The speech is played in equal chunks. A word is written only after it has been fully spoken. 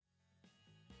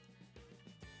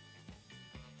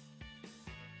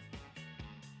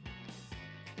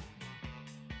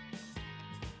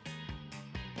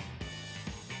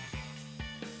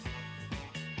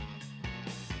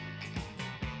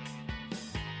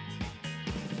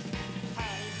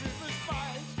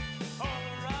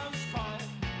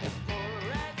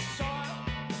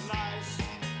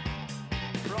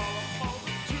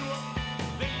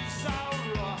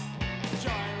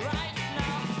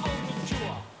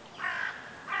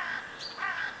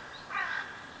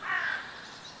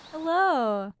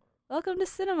Welcome to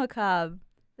Cinema Cobb.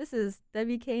 This is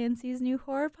WKNC's new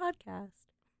horror podcast.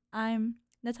 I'm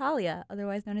Natalya,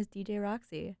 otherwise known as DJ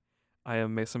Roxy. I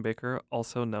am Mason Baker,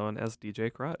 also known as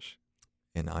DJ Crush.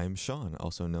 And I'm Sean,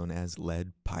 also known as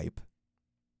Lead Pipe.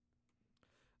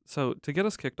 So to get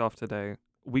us kicked off today,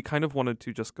 we kind of wanted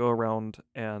to just go around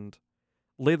and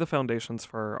lay the foundations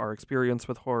for our experience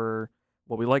with horror,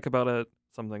 what we like about it,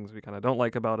 some things we kind of don't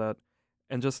like about it,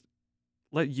 and just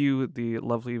let you, the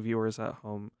lovely viewers at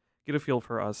home, get a feel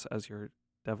for us as your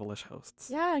devilish hosts.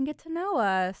 Yeah, and get to know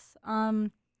us.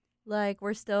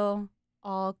 We're still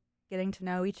all getting to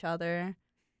know each other.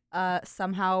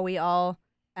 Somehow we all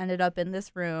ended up in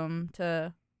this room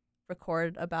to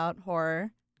record about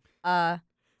horror.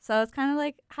 So it's kind of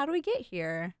like, how do we get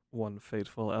here? One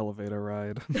fateful elevator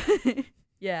ride.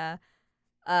 Yeah.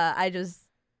 Dude,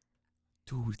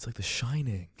 it's like The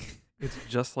Shining. It's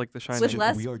just like The Shining. With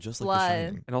less we are just blood. like The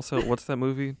Shining. And also, what's that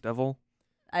movie? Devil?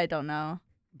 I don't know.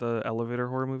 The elevator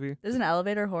horror movie? There's an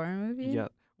elevator horror movie? Yeah.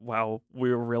 Wow,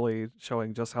 we're really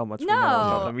showing just how much we No. know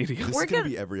about the medium. This We're is going to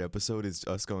gonna- be every episode is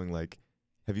us going like,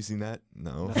 have you seen that?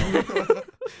 No.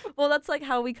 Well, that's like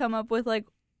how we come up with like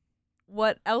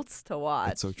what else to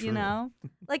watch. so You true. know,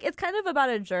 like it's kind of about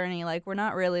a journey. Like we're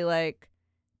not really like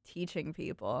teaching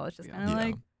people. It's just Yeah. kind of Yeah.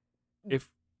 like If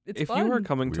it's if fun. you are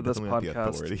coming We're to this definitely not the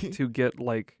podcast authority. to get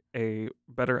like a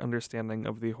better understanding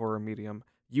of the horror medium,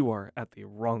 you are at the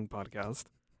wrong podcast.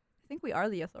 I think we are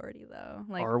the authority though.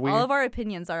 Like Are we? all of our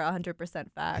opinions are 100%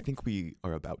 I fact. think we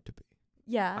are about to be.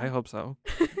 Yeah. I hope so.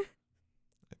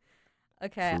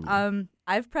 Okay. Truly.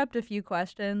 I've prepped a few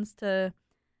questions to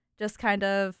just kind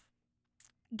of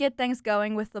get things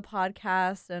going with the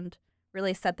podcast and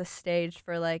really set the stage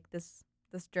for like this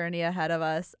journey ahead of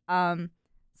us.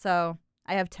 So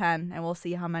I have 10 and we'll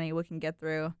see how many we can get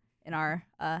through in our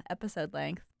episode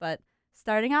length. But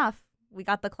starting off, we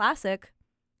got the classic.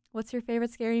 What's your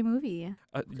favorite scary movie?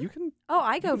 You can Oh,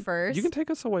 I go can- first. you can take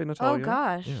us away, Oh Natalya.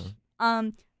 gosh. Yeah.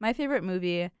 My favorite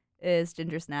movie is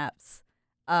Ginger Snaps.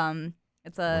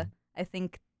 It's I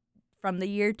think from the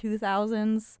year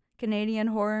 2000s Canadian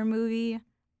horror movie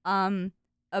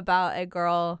about a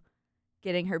girl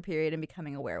getting her period and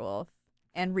becoming a werewolf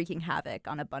and wreaking havoc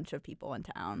on a bunch of people in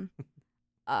town.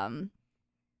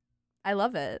 I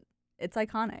love it. It's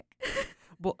iconic.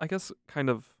 Well, I guess kind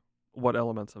of what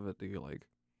elements of it do you like?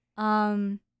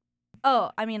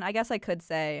 Oh, I mean, I guess I could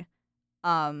say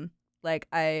like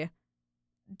I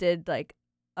did like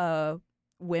a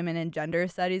women and gender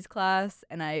studies class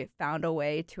and I found a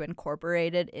way to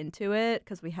incorporate it into it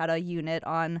because we had a unit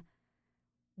on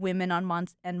women on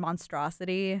and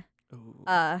monstrosity. Ooh.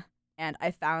 And I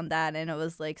found that and it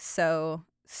was like so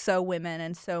women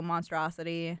and so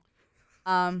monstrosity.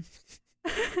 I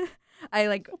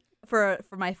like for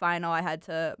my final I had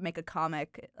to make a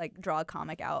comic, like draw a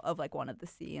comic out of like one of the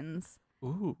scenes.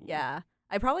 Ooh. Yeah.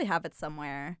 I probably have it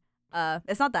somewhere.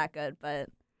 It's not that good, but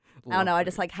I don't know. I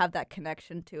just Lovely. like have that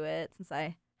connection to it since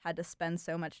I had to spend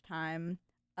so much time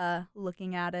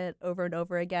looking at it over and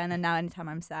over again. And now anytime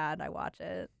I'm sad, I watch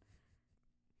it.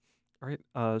 All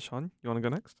right, Sean, you want to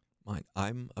go next? Mine.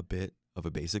 I'm a bit of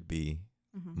a basic B.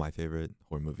 Mhm. My favorite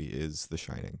horror movie is The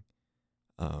Shining.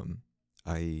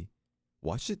 I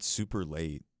watched it super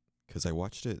late because I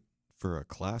watched it for a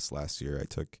class last year. I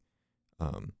took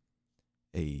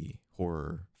a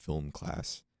horror film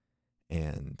class,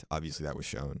 and obviously that was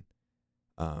shown.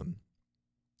 And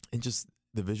just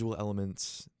the visual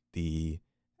elements, the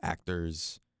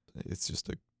actors, it's just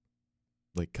a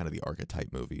like kind of the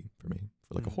archetype movie for me,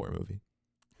 for like a Mhm. horror movie.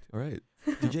 All right,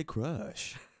 DJ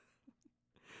Crush.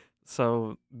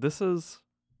 So this is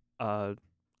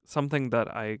something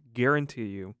that I guarantee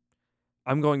you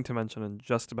I'm going to mention in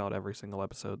just about every single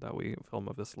episode that we film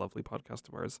of this lovely podcast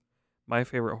of ours. My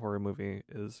favorite horror movie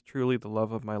is truly the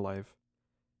love of my life,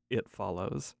 It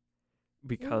Follows.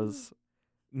 Because,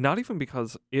 not even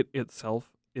because it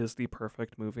itself is the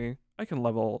perfect movie. I can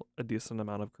level a decent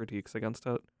amount of critiques against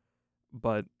it.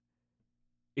 But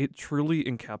it truly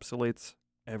encapsulates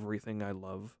everything I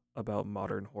love about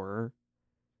modern horror.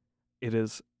 It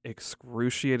is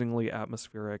excruciatingly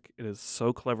atmospheric. It is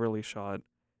so cleverly shot.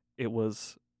 It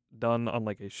was done on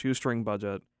like a shoestring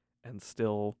budget and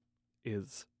still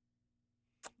is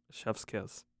chef's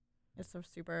kiss. It's a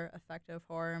super effective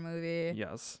horror movie.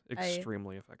 Yes,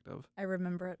 extremely effective. I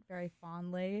remember it very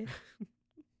fondly.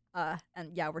 And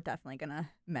yeah, we're definitely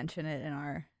gonna mention it in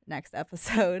our next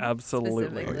episode. Absolutely.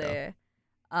 Specifically.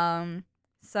 Oh,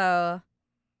 So,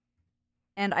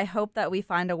 and I hope that we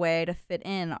find a way to fit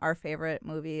in our favorite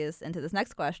movies into this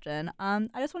next question. I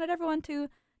just wanted everyone to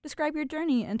describe your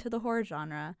journey into the horror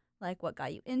genre. Like, what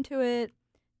got you into it?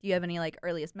 do you have any like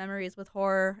earliest memories with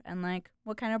horror, and like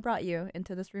what kind of brought you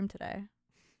into this room today?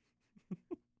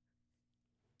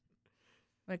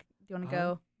 Like, do you want to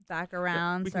go back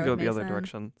around? We can start go with the other Mason?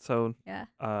 direction. So Yeah.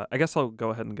 I guess I'll go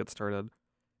ahead and get started.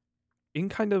 In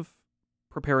kind of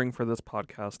preparing for this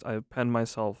podcast, I penned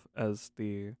myself as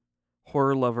the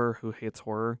horror lover who hates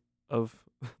horror of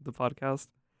the podcast.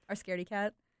 Our scaredy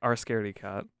cat. Our scaredy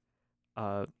cat.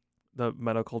 The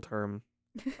medical term,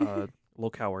 little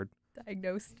coward.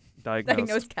 Diagnosed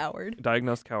coward.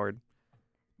 Diagnosed coward.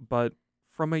 But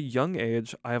from a young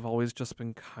age, I have always just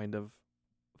been kind of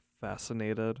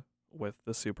fascinated with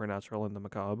the supernatural and the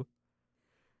macabre.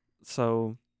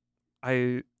 So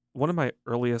one of my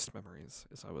earliest memories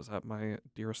is I was at my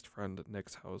dearest friend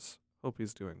Nick's house. Hope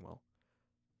he's doing well.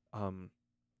 And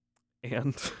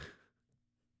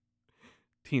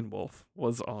Teen Wolf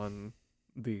was on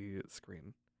the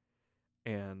screen.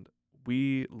 And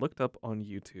we looked up on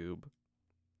YouTube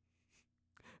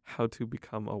how to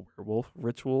become a werewolf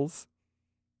rituals.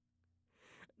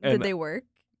 Did And they work?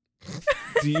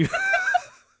 do you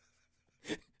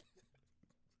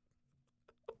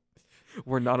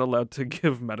We're not allowed to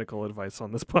give medical advice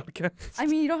on this podcast. I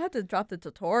mean, you don't have to drop the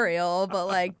tutorial, but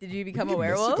like, did you become a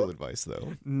werewolf? Mystical advice,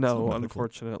 though. No, medical.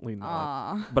 unfortunately not.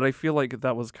 Aw. But I feel like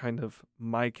that was kind of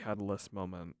my catalyst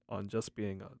moment on just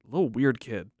being a little weird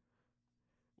kid,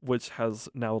 which has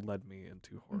now led me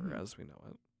into horror Mhm. as we know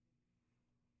it.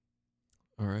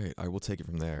 All right, I will take it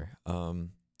from there.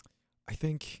 I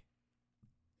think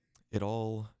it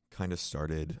all kind of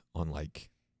started on like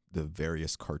the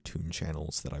various cartoon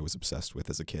channels that I was obsessed with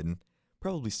as a kid.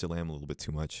 Probably still am a little bit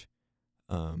too much.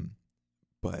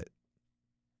 But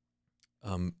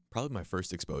probably my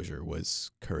first exposure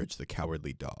was Courage the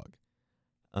Cowardly Dog.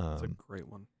 It's a great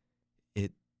one.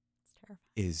 It It's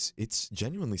terrifying. it's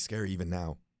genuinely scary even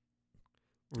now.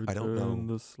 I don't Return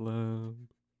know. the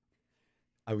slab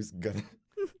I was gonna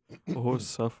or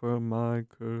suffer my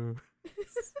curse.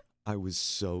 I was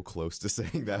so close to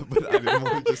saying that, but I didn't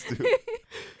want to just do it.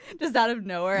 Just out of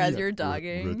nowhere as Yeah, you're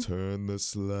dogging. Return the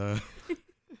slab.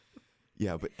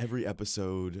 Yeah, but every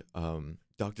episode,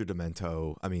 Dr.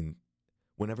 Demento, I mean,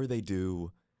 whenever they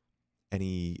do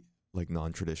any like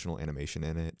non-traditional animation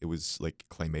in it, it was like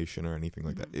claymation or anything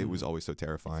like that. It was always so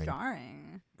terrifying. It's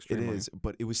jarring. It Extremely. is,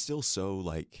 but it was still so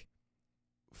like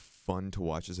fun to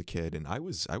watch as a kid, and I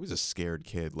was a scared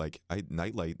kid. Like I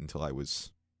nightlight until I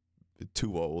was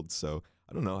too old, so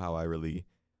I don't know how I really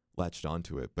latched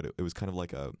onto it, but it was kind of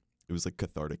like it was like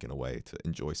cathartic in a way to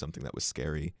enjoy something that was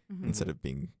scary Mhm. instead of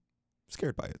being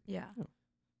scared by it. Yeah.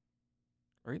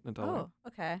 Right, Natalya? Oh,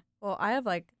 okay. Well, I have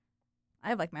like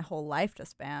my whole life to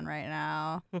span right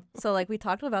now. So like we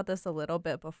talked about this a little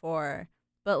bit before,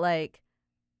 but like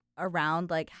around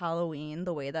like Halloween,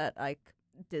 the way that like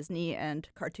Disney and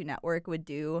Cartoon Network would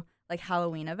do like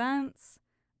Halloween events,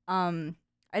 I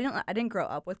didn't grow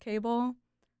up with cable.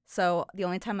 So the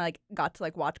only time I like got to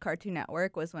like watch Cartoon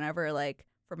Network was whenever like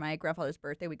for my grandfather's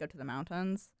birthday we'd go to the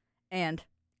mountains and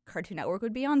Cartoon Network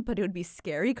would be on, but it would be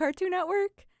scary Cartoon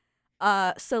Network.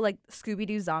 So like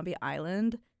Scooby-Doo Zombie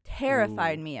Island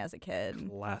terrified Ooh. me as a kid.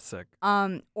 Classic.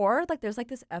 Or like there's like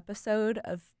this episode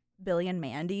of Billy and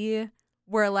Mandy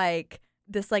where like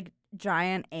this like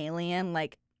giant alien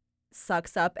like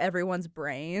sucks up everyone's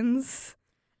brains,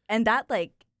 and that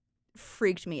like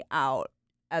freaked me out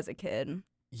as a kid.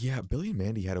 Yeah, Billy and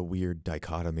Mandy had a weird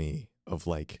dichotomy of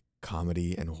like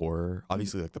comedy and horror.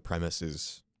 Obviously, like the premise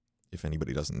is, if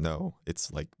anybody doesn't know,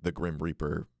 it's like the Grim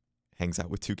Reaper hangs out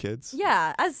with two kids.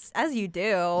 Yeah, as you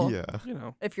do. Yeah. You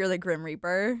know, If you're the Grim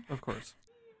Reaper. of course.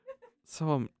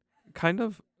 So, kind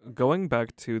of going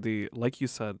back to the, like you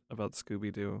said about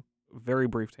Scooby-Doo, very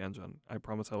brief tangent. I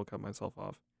promise I will cut myself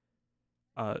off.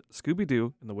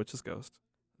 Scooby-Doo and the Witch's Ghost,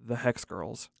 the Hex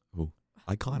Girls,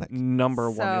 Iconic. number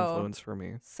one So- influence for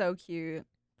me. So cute.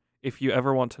 If you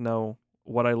ever want to know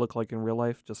what I look like in real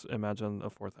life, just imagine a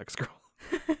fourth Hex Girl.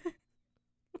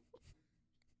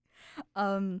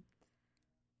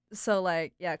 So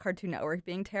like yeah, Cartoon Network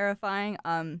being terrifying.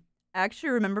 I actually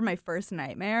remember my first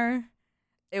nightmare.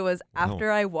 It was Wow.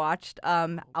 after I watched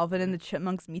Alvin and the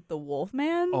Chipmunks Meet the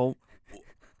Wolfman. Oh,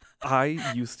 I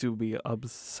used to be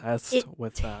obsessed It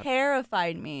with that.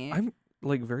 terrified me. I'm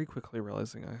like very quickly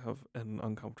realizing I have an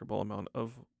uncomfortable amount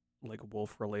of like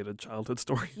wolf-related childhood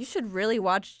stories. You should really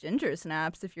watch Ginger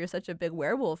Snaps if you're such a big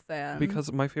werewolf fan.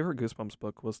 Because my favorite Goosebumps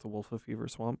book was The Wolf of Fever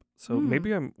Swamp. So Mm.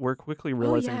 maybe we're quickly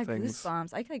realizing oh yeah, things.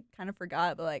 Goosebumps. I kind of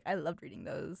forgot, but like I loved reading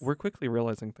those. We're quickly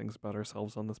realizing things about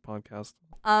ourselves on this podcast.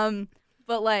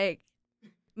 But like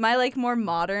my like more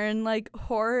modern like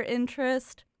horror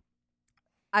interest,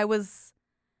 I was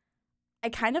I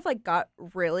kind of like got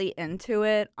really into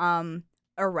it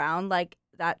around like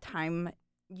that time,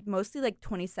 mostly like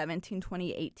 2017,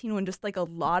 2018, when just like a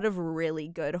lot of really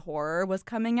good horror was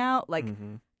coming out, like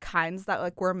kinds that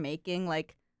like were making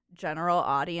like general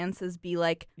audiences be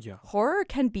like, Yeah. horror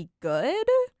can be good?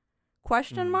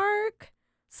 Question mark.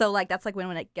 So like that's like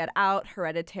when it Get Out,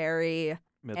 Hereditary,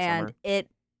 Midsummer. and it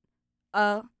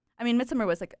I mean Midsummer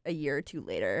was like a year or two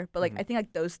later, but like I think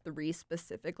like those three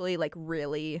specifically like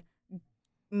really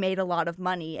made a lot of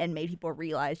money and made people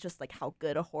realize just like how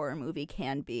good a horror movie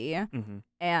can be.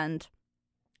 And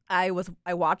I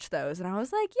watched those and I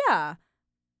was like, yeah,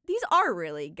 these are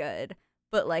really good.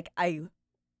 But like I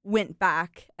went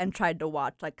back and tried to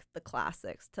watch like the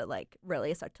classics to like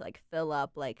really start to like fill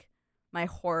up like my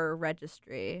horror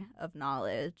registry of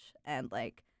knowledge. And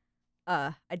like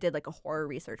I did like a horror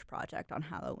research project on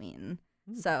Halloween.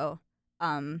 So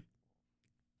that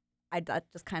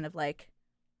just kind of like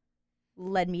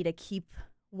led me to keep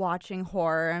watching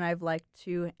horror, and I've liked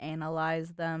to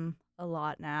analyze them a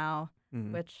lot now,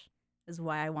 which is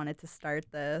why I wanted to start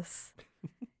this.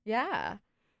 Yeah.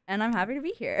 And I'm happy to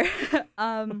be here.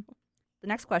 The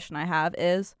next question I have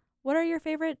is, what are your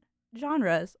favorite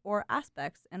genres or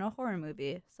aspects in a horror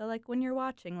movie? So like when you're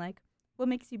watching, like what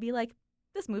makes you be like,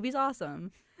 this movie's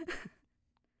awesome?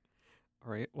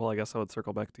 All right. Well, I guess I would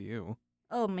circle back to you.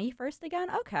 Oh, me first again?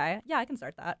 Okay. Yeah, I can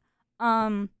start that.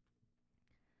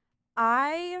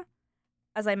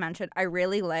 As I mentioned, I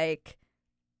really like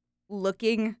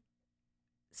looking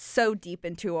so deep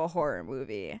into a horror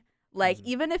movie. Like,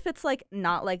 even if it's, like,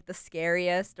 not, like, the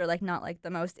scariest or, like, not, like, the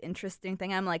most interesting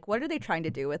thing, I'm like, what are they trying to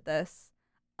do with this?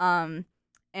 And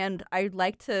I'd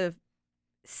like to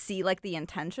see, like, the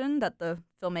intention that the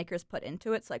filmmakers put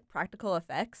into it. So, like, practical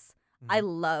effects. I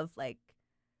love, like,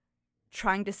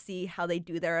 trying to see how they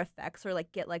do their effects or,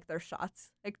 like, get, like, their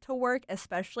shots, like, to work,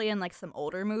 especially in, like, some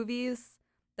older movies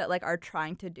that, like, are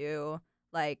trying to do,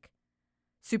 like,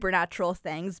 supernatural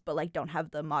things but, like, don't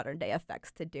have the modern day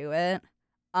effects to do it.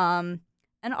 And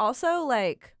also,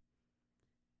 like,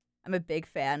 I'm a big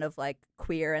fan of, like,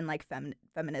 queer and, like,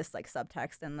 feminist, like,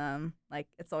 subtext in them. Like,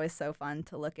 it's always so fun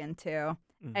to look into.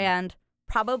 And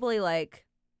probably, like,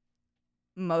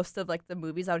 most of, like, the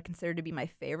movies I would consider to be my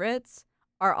favorites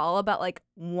are all about, like,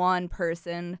 one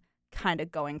person kind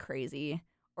of going crazy,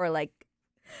 or, like,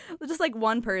 just, like,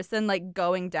 one person, like,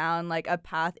 going down, like, a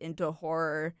path into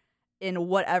horror in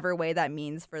whatever way that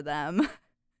means for them.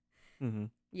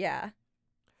 Yeah.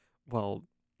 Well,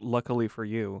 luckily for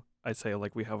you, I say,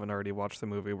 like, we haven't already watched the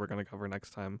movie we're going to cover next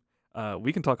time.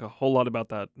 We can talk a whole lot about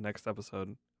that next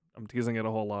episode. I'm teasing it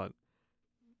a whole lot.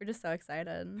 We're just so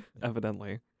excited.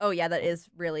 Evidently. Oh, yeah, that is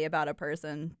really about a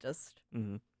person just,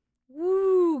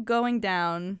 woo, going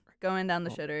down the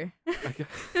shitter.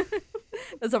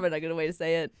 That's probably not a good way to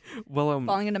say it. Well,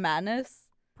 falling into madness?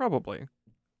 Probably.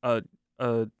 A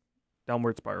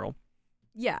downward spiral.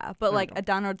 Yeah, but like a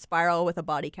downward spiral with a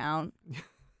body count.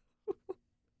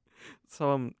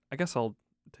 So I guess I'll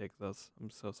take this. I'm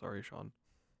so sorry, Sean.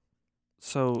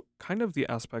 So kind of the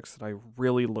aspects that I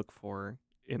really look for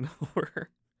in horror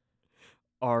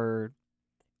are,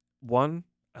 1,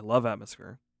 I love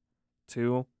atmosphere.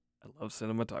 2, I love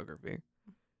cinematography,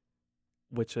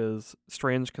 which is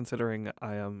strange considering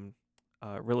I am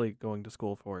really going to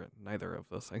school for neither of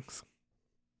those things.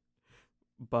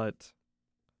 But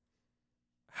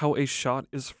how a shot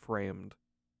is framed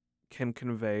can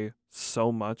convey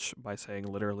so much by saying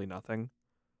literally nothing.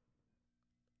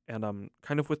 And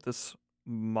kind of with this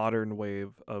modern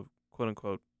wave of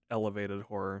quote-unquote elevated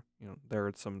horror, you know, there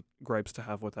are some gripes to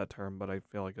have with that term, but I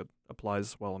feel like it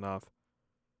applies well enough.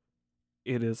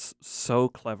 It is so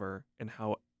clever in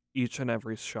how each and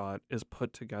every shot is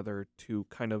put together to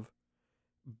kind of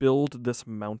build this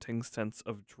mounting sense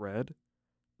of dread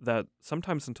that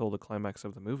sometimes until the climax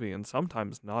of the movie, and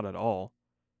sometimes not at all,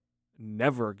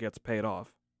 never gets paid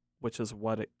off, which is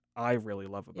what I really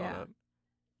love about it.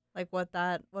 Like what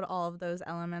all of those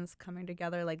elements coming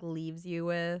together like leaves you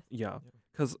with. Yeah,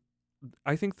 because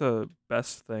I think the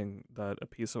best thing that a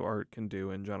piece of art can do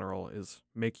in general is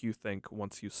make you think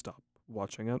once you stop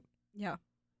watching it. Yeah.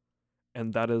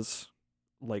 And that is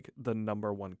like the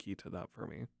number one key to that for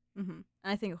me. And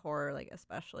I think horror, like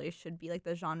especially, should be like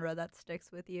the genre that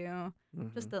sticks with you,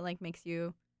 just that like makes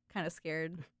you kind of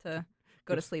scared to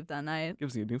go to sleep that night.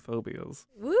 Gives you new phobias.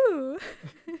 Woo!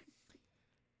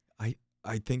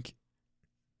 I think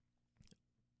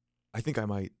I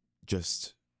might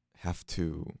just have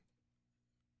to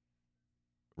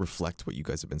reflect what you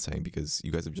guys have been saying, because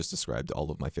you guys have just described all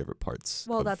of my favorite parts.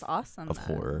 Well, that's awesome. Of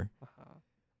horror.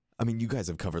 I mean, you guys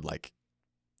have covered like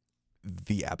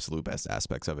the absolute best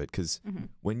aspects of it, because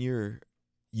when you're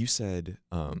you said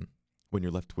when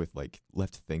you're left with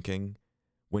left thinking,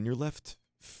 when you're left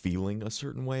feeling a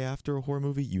certain way after a horror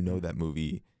movie, that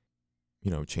movie,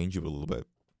 changed you a little bit.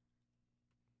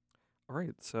 All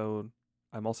right, so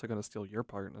I'm also going to steal your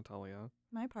part, Natalia.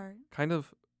 My part. Kind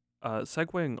of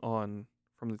segueing on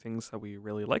from the things that we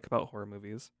really like about horror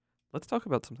movies, let's talk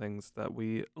about some things that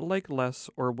we like less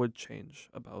or would change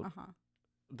about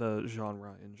the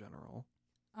genre in general.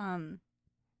 Do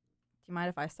you mind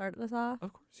if I start this off?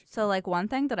 Of course. So, one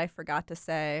thing that I forgot to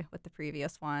say with the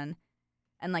previous one,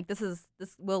 and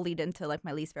this will lead into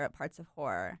my least favorite parts of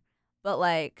horror,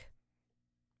 but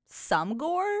some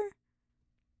gore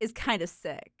is kind of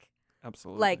sick.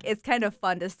 Absolutely. It's kind of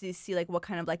fun to see what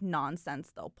kind of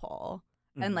nonsense they'll pull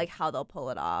and how they'll pull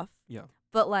it off. Yeah.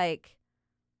 But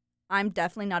I'm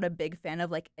definitely not a big fan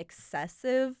of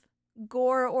excessive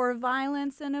gore or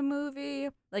violence in a movie,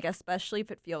 especially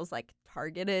if it feels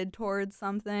targeted towards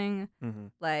something.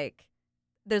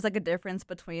 There's a difference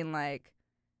between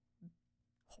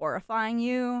horrifying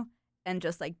you and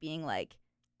just being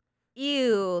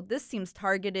ew, this seems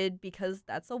targeted because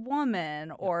that's a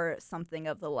woman or something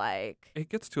of the like. It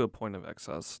gets to a point of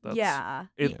excess.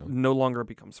 It no longer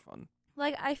becomes fun.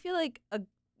 I feel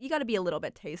you got to be a little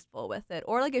bit tasteful with it,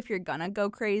 or if you're gonna go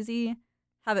crazy,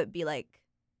 have it be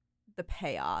the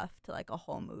payoff to a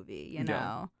whole movie, you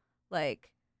know?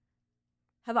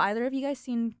 Have either of you guys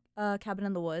seen Cabin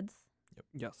in the Woods? Yep.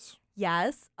 Yes.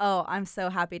 Yes? Oh, I'm so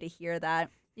happy to hear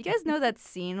that. You guys know that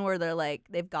scene where they're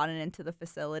they've gotten into the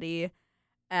facility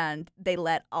and they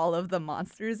let all of the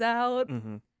monsters out?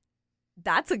 Mm-hmm.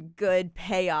 That's a good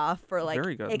payoff for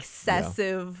Very good.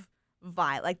 excessive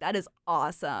violence. That is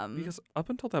awesome. Because up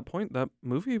until that point, that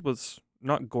movie was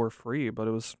not gore-free, but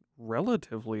it was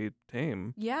relatively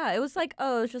tame. Yeah, it was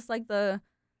it's just the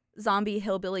zombie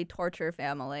hillbilly torture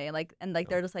family, and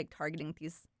they're just targeting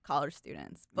these college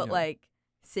students, but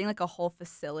seeing a whole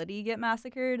facility get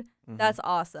massacred, that's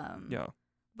awesome. Yeah.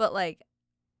 But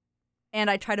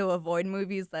and I try to avoid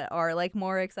movies that are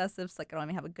more excessive, so I don't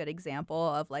even have a good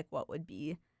example of what would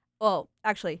be. Well,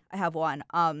 actually, I have one.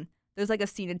 There's a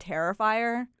scene in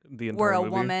Terrifier where a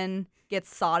woman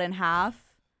gets sawed in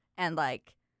half, and I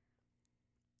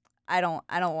don't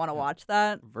want to watch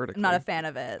that. Vertically. I'm not a fan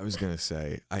of it. I was gonna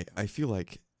say, I feel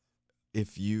like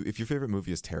if your favorite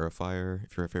movie is Terrifier,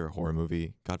 if your favorite horror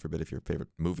movie, God forbid if your favorite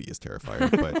movie is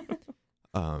Terrifier, but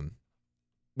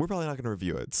we're probably not gonna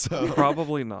review it. So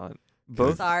probably not.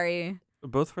 Sorry.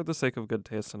 Both for the sake of good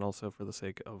taste and also for the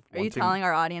sake of Are you telling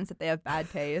our audience that they have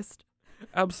bad taste?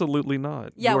 Absolutely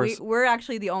not. Yeah, we're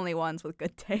actually the only ones with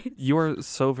good taste. You are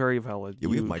so very valid. Yeah,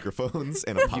 we have microphones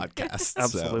and a podcast.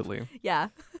 Absolutely. So. Yeah.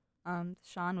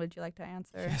 Sean, would you like to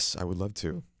answer? Yes, I would love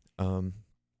to.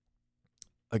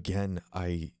 Again,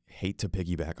 I hate to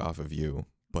piggyback off of you,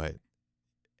 but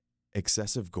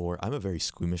excessive gore. I'm a very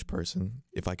squeamish person.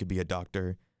 If I could be a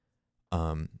doctor,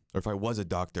 or if I was a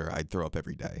doctor, I'd throw up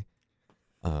every day.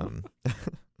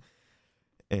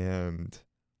 And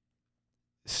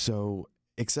so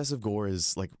excessive gore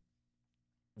is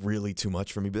really too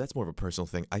much for me, but that's more of a personal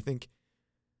thing. I think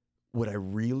what I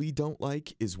really don't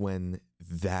like is when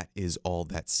that is all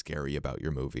that's scary about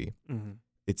your movie. Mm-hmm.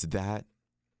 It's that,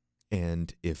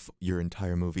 and if your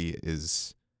entire movie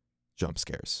is jump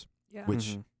scares,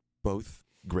 which both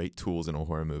great tools in a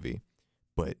horror movie,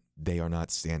 but they are not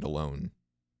standalone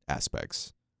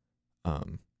aspects.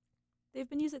 They've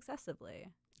been used excessively.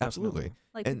 Absolutely.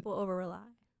 And people over-rely.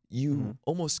 You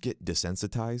almost get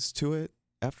desensitized to it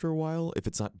after a while if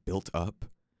it's not built up.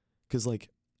 Because,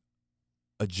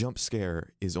 a jump scare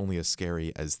is only as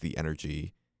scary as the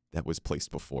energy that was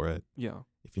placed before it. Yeah.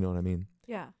 If you know what I mean.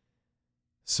 Yeah.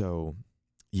 So,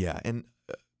 yeah. And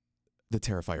the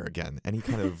Terrifier again. Any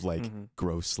kind of,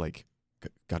 gross,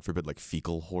 God forbid,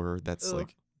 fecal horror. That's, Ooh.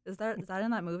 Is that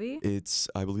in that movie? It's,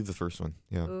 I believe, the first one.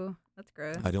 Yeah. Ooh, that's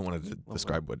gross. I don't want to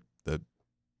describe what the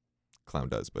clown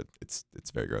does, but it's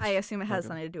very gross. I assume it has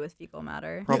something to do with fecal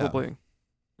matter. Probably.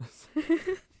 Yeah.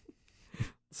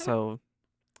 So,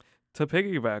 to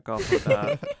piggyback off of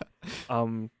that,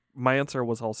 my answer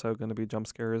was also going to be jump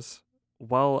scares.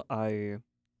 While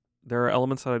there are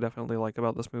elements that I definitely like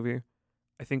about this movie,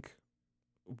 I think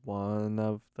one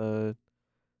of the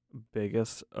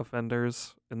biggest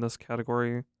offenders in this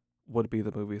category would be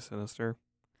the movie Sinister.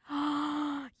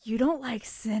 You don't like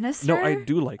Sinister? No, I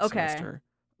do like Sinister.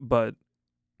 But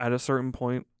at a certain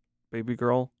point, baby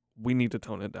girl, we need to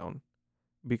tone it down.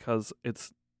 Because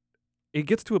it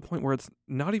gets to a point where it's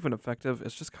not even effective.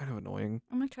 It's just kind of annoying.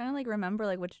 I'm trying to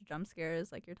remember which jump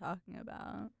scares you're talking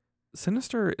about.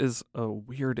 Sinister is a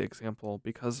weird example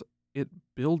because it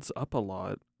builds up a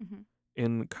lot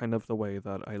in kind of the way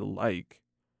that I like.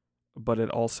 but it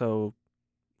also,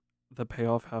 the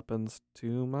payoff happens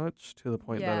too much to the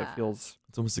point that Yeah. it feels,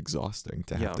 It's almost exhausting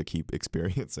to Yeah. have to keep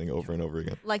experiencing over and over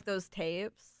again. Like those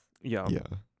tapes. yeah, Yeah.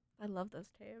 I love those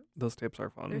tapes. those tapes are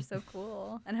fun. They're so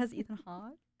cool. And it has Ethan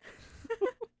Hawke.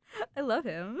 I love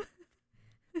him.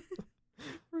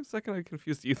 For a second, I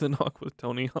confused Ethan Hawke with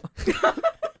Tony Hawk.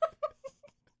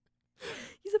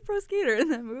 He's a pro skater in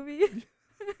that movie.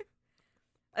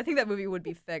 I think that movie would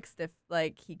be fixed if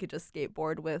like he could just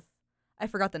skateboard with, I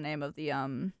forgot the name of the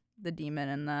demon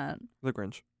in that. The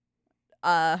Grinch.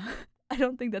 I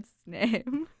don't think that's his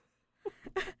name.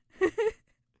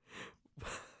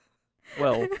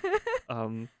 Well,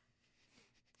 I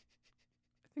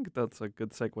think that's a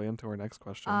good segue into our next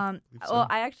question. believe so. Well,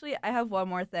 I have one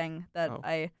more thing that Oh.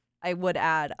 I would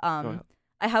add. Go ahead.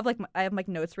 I have like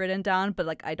notes written down, but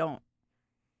like I don't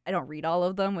read all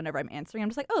of them whenever I'm answering. I'm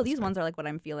just like, oh, these fair. ones are like what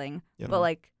I'm feeling. Yeah. But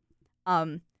like,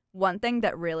 one thing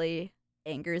that really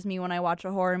angers me when I watch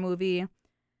a horror movie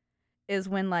is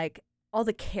when like all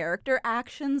the character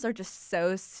actions are just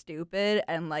so stupid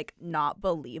and like not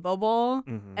believable,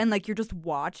 Mhm. and like you're just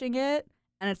watching it,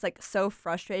 and it's like so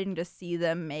frustrating to see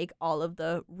them make all of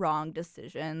the wrong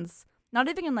decisions. Not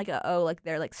even in like like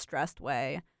they're like stressed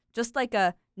way. Just like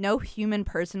a no human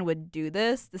person would do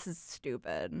this. This is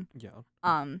stupid. Yeah.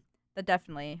 That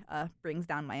definitely brings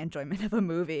down my enjoyment of a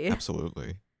movie.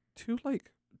 Absolutely. To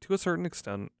a certain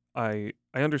extent, I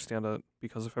understand it,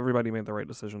 because if everybody made the right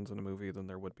decisions in a movie, then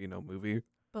there would be no movie.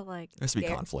 But like, There has to be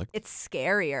conflict. it's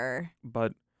scarier.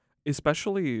 But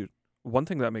especially one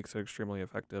thing that makes it extremely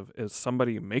effective is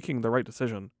somebody making the right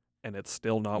decision and it's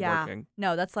still not Yeah. working.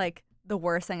 No, that's like the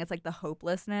worst thing. It's like the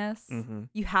hopelessness. Mm-hmm.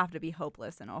 You have to be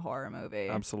hopeless in a horror movie.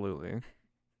 Absolutely.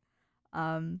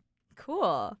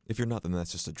 Cool. If you're not, then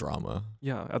that's just a drama.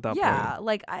 Yeah, at that Yeah, point.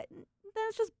 like then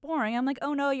it's just boring. I'm like,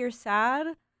 oh no, you're sad,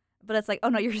 but it's like, oh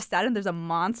no, you're sad and there's a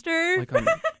monster. Like,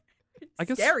 I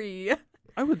guess Scary.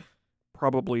 I would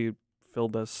probably fill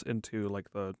this into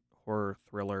like the horror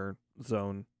thriller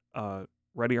zone.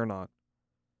 Ready or Not.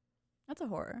 That's a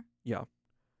horror.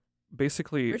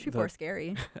 Basically, Rich people are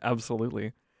scary.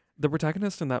 absolutely. The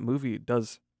protagonist in that movie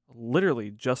does literally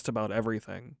just about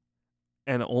everything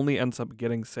and only ends up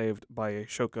getting saved by a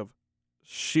stroke of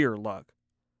sheer luck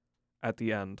at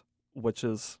the end, which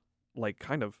is like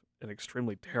kind of an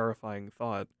extremely terrifying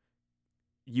thought.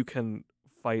 You can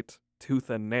fight tooth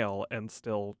and nail and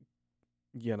still,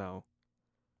 I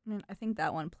mean, I think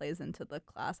that one plays into the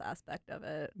class aspect of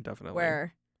it, definitely.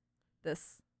 where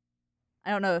I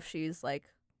don't know if she's like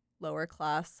lower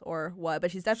class or what,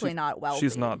 but she's definitely not wealthy.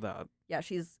 She's not that. Yeah,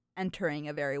 she's entering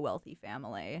a very wealthy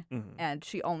family, Mhm. and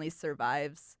she only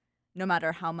survives no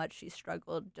matter how much she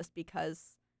struggled, just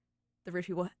because the rich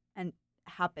people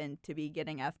happen to be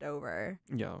getting effed over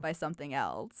Yeah. by something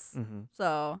else. Mm-hmm.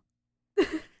 So,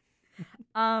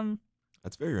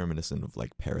 That's very reminiscent of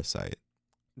like Parasite,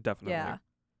 Definitely. yeah.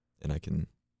 and I can.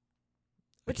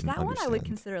 Which can that one I would understand.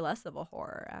 consider less of a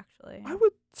horror, actually. I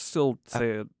would still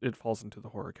say it falls into the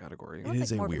horror category. That one's, It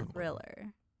is like a more weird of a one.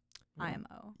 thriller. Yeah.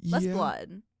 IMO. Less Yeah.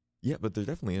 blood. Yeah, but there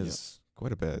definitely Yeah. is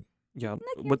quite a bit. Yeah, Like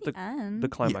with near the end. the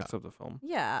climax of the film.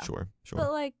 Yeah. Sure.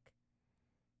 But like,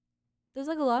 there's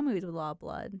like a lot of movies with a lot of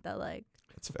blood that like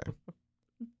That's fair.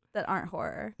 that aren't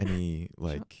horror. Any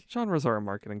like Genres are a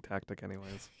marketing tactic,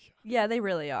 anyways. Yeah, they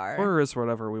really are. Horror is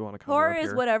whatever we want to cover. Horror up is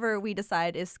here. whatever we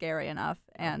decide is scary enough,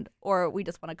 or we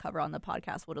just want to cover on the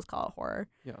podcast. We'll just call it horror.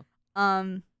 Yeah.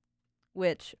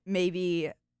 Which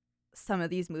maybe some of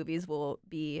these movies will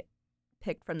be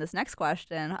picked from this next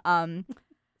question.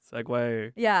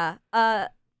 Segue. Yeah.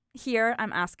 Here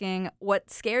I'm asking, what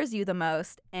scares you the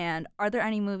most, and are there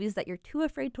any movies that you're too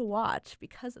afraid to watch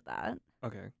because of that?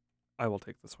 Okay, I will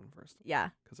take this one first Yeah.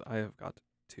 because I have got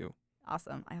two.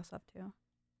 Awesome. I also have two.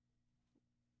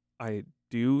 I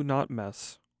do not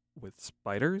mess with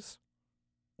spiders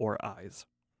or eyes.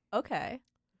 Okay.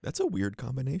 that's a weird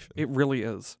combination. It really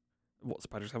is. Well,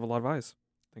 spiders have a lot of eyes.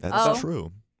 Think That's about Oh.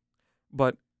 true.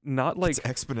 but not like It's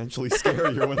exponentially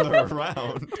scarier when they're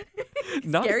around.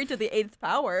 Not- Scary to the 8th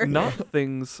power. not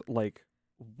things like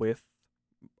with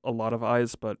a lot of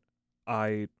eyes, but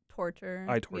eye Torture.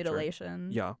 Eye torture.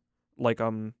 Mutilation. yeah, like the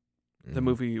Mm.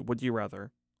 movie Would You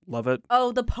Rather. Love it.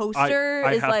 Oh, the poster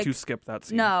I is have like to skip that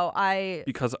scene. no,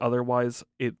 Because otherwise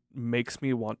it makes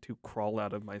me want to crawl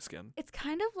out of my skin. it's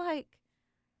kind of like,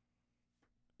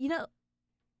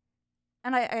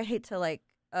 and I hate to like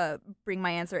bring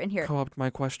my answer in here. Co-opt my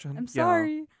question. I'm Yeah.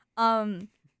 sorry.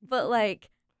 But like,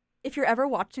 if you're ever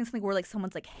watching something where like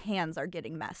someone's like hands are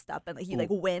getting messed up and like, you like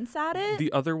wince at it,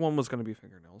 The other one was going to be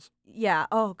fingernails. yeah.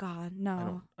 Oh God,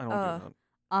 no. I don't do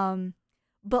that.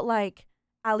 But like,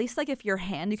 at least like if your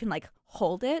hand, you can like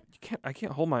hold it. I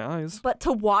can't hold my eyes. But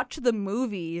to watch the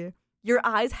movie, your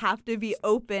eyes have to be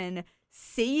open,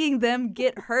 seeing them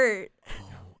get hurt.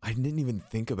 Oh, I didn't even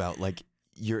think about, like,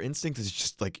 your instinct is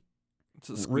just like Just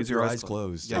rip squeeze your eyes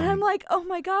closed. Yeah. And I'm like, oh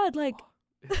my God, like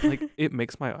it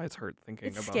makes my eyes hurt thinking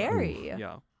it's about scary. it.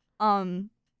 Yeah.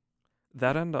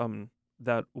 That and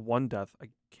that one death, I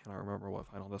cannot remember what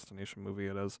Final Destination movie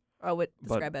it is.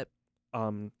 describe it.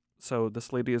 So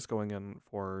this lady is going in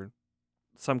for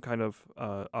some kind of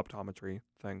optometry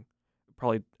thing,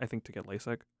 probably I think to get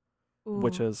LASIK,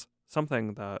 which Ooh. is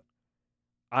something that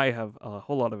I have a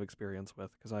whole lot of experience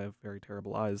with because I have very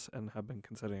terrible eyes and have been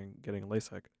considering getting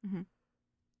LASIK. Mhm.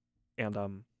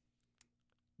 And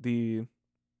the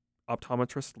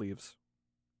optometrist leaves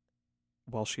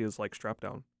while she is like strapped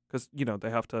down because they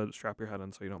have to strap your head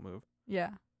in so you don't move,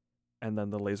 Yeah. and then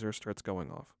the laser starts going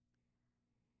off.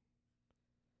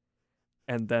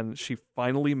 And then she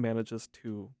finally manages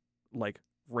to like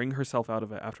wring herself out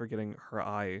of it after getting her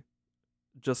eye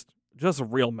just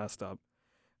real messed up.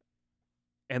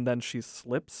 And then she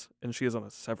slips and she is on a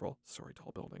several-story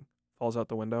tall building, falls out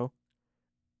the window,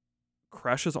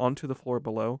 crashes onto the floor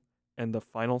below, and the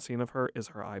final scene of her is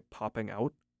her eye popping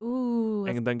out Ooh.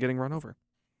 and then getting run over.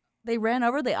 They ran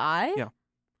over the eye? Yeah.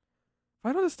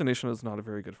 Final Destination is not a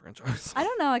very good franchise. I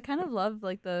don't know. I kind of love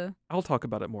like the I'll talk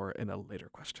about it more in a later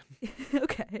question.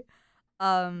 Okay.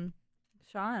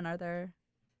 Sean, are there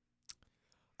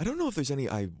I don't know if there's any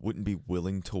I wouldn't be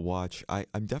willing to watch.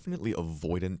 I'm definitely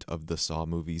avoidant of the Saw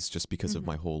movies just because of Mhm.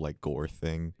 my whole like gore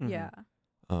thing. Mhm. Yeah.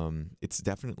 It's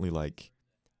definitely like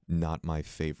not my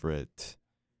favorite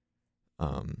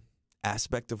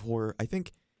aspect of horror. I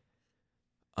think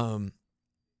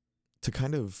to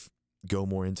kind of go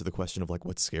more into the question of like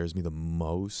what scares me the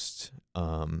most,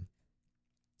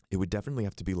 it would definitely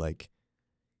have to be like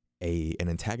an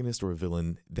antagonist or a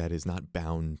villain that is not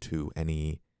bound to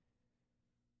any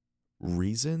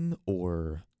reason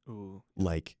or Ooh.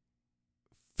 like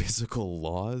physical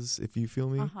laws, if you feel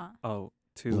me. Uh-huh. Oh,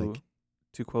 Like-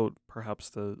 to quote perhaps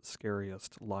the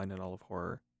scariest line in all of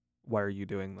horror, "Why are you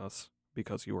doing this?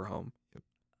 Because you were home." Yep.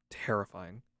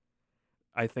 Terrifying.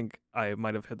 I think I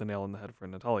might have hit the nail on the head for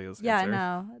Natalia's Yeah, I answer.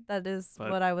 know. That is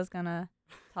But- what I was gonna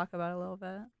talk about a little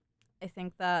bit. I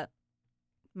think that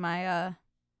my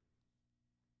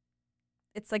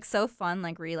it's like so fun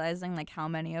like realizing like how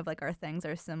many of like our things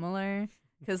are similar,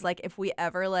 because like if we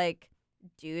ever like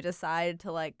do decide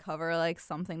to like cover like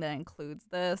something that includes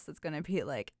this, it's gonna be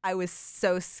like I was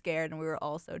so scared and we were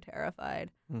all so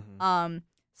terrified. Mhm.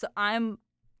 So I'm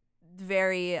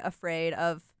very afraid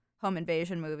of home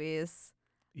invasion movies.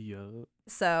 Yeah.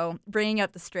 So bringing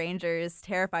up The Strangers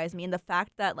terrifies me, and the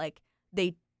fact that like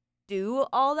they do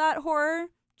all that horror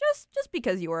just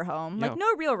because you were home, Yeah. like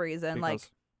no real reason. Like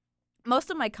Because most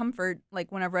of my comfort,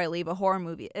 like whenever I leave a horror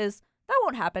movie, is that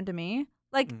won't happen to me.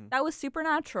 Like Mhm. that was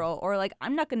supernatural, or like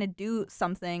I'm not gonna do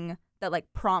something that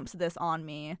like prompts this on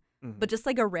me, mhm. but just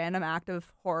like a random act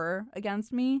of horror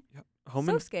against me, Yeah.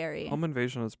 so scary. Home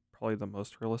invasion is probably the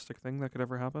most realistic thing that could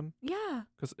ever happen Yeah,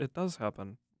 because it does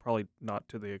happen. Probably not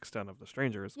to the extent of The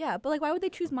Strangers. yeah, but like why would they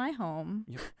choose my home?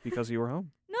 Yeah, because you were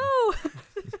home. No.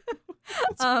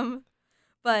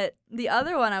 But the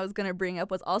other one I was gonna bring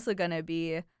up was also gonna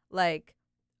be like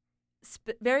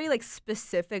very like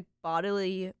specific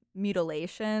bodily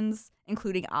mutilations,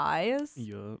 including eyes.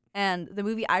 Yeah. And the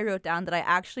movie I wrote down that I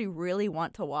actually really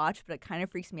want to watch, but it kind of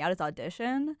freaks me out, is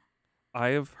Audition. I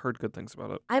have heard good things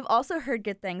about it. I've also heard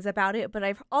good things about it, but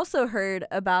I've also heard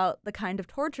about the kind of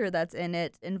torture that's in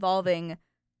it, involving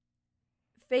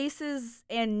faces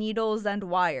and needles and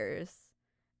wires.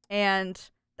 And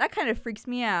that kind of freaks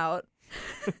me out.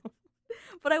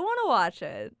 But I want to watch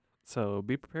it. So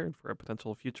be prepared for a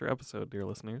potential future episode, dear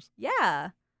listeners.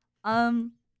 Yeah.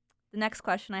 The next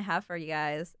question I have for you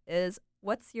guys is,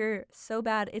 what's your so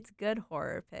bad it's good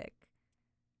horror pick?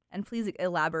 And please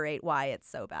elaborate why it's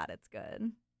so bad it's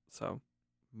good. So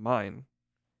mine,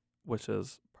 which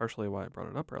is partially why I brought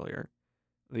it up earlier,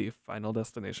 the Final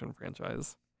Destination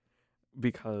franchise.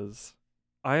 Because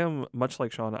I am much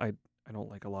like Sean, I don't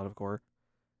like a lot of gore.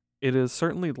 It is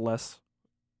certainly less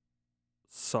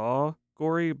Saw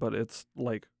gory, but it's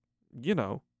like,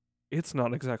 it's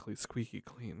not exactly squeaky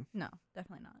clean. No,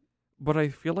 definitely not. But I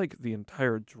feel like the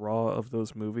entire draw of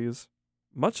those movies,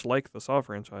 much like the Saw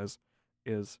franchise,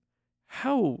 is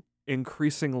how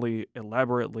increasingly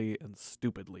elaborately and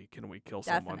stupidly can we kill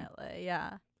someone. Definitely,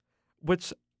 yeah.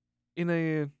 Which, in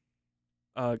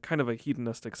a kind of a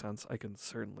hedonistic sense, I can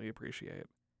certainly appreciate.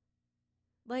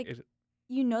 Like, It-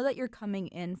 you know that you're coming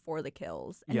in for the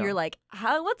kills, and Yeah. you're like,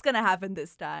 what's going to happen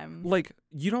this time? Like,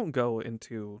 you don't go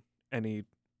into any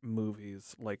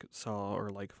movies like Saw or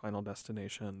like Final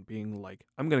Destination being like,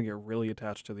 I'm going to get really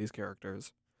attached to these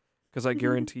characters. Because I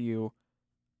guarantee you,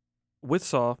 with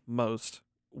Saw, most,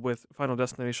 with Final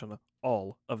Destination,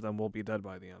 all of them will be dead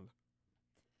by the end.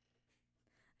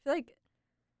 I feel like,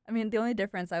 I mean, the only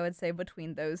difference I would say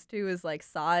between those two is like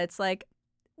Saw. It's like,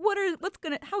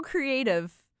 how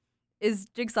creative is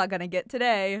Jigsaw gonna get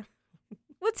today?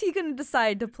 What's he gonna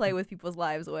decide to play with people's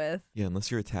lives with? Yeah, unless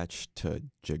you're attached to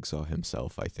Jigsaw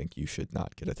himself, I think you should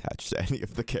not get attached to any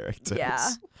of the characters. Yeah,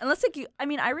 unless like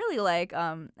I really like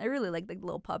the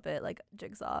little puppet like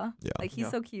Jigsaw. Yeah. Like he's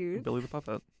so cute. Billy the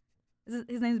Puppet.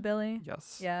 His name's Billy?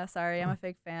 Yes. Yeah, sorry, I'm a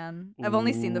fake fan. I've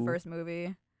only seen the Ooh. first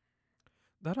movie.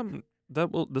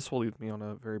 This will lead me on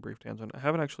a very brief tangent. I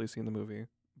haven't actually seen the movie,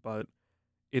 but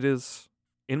it is,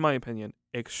 in my opinion,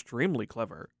 extremely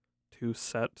clever to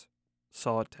set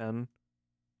Saw 10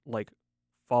 like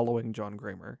following John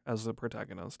Kramer as the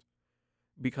protagonist,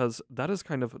 because that is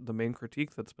kind of the main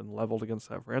critique that's been leveled against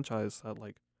that franchise, that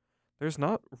like there's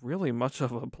not really much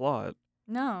of a plot.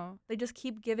 No, they just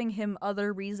keep giving him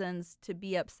other reasons to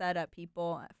be upset at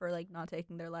people for like not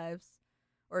taking their lives,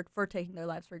 or for taking their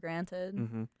lives for granted.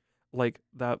 Mm-hmm. Like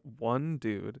that one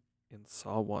dude in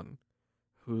Saw 1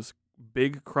 whose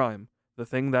big crime, the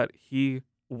thing that he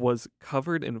was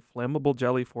covered in flammable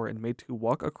jelly for and made to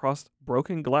walk across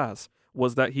broken glass,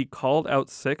 was that he called out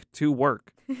sick to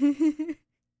work.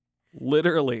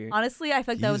 Literally. Honestly, I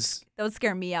feel like that would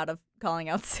scare me out of calling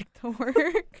out sick to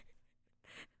work.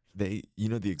 The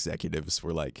executives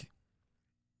were like,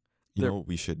 They're-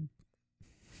 we should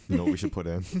put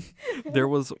in. There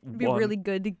was It'd be one. really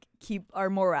good to keep our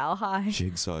morale high.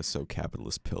 Jigsaw is so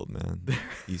capitalist pilled, man.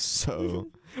 He's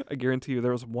so. I guarantee you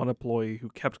there was one employee who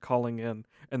kept calling in,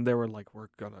 and they were like, we're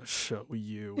gonna show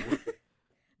you.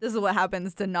 This is what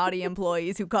happens to naughty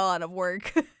employees who call out of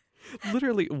work.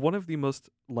 Literally one of the most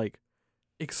like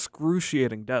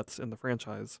excruciating deaths in the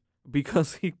franchise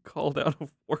because he called out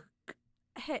of work.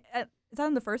 Hey, is that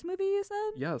in the first movie you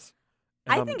said? Yes.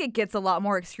 I think it gets a lot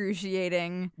more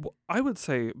excruciating. I would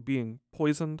say being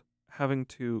poisoned, having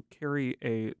to carry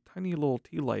a tiny little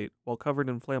tea light while covered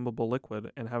in flammable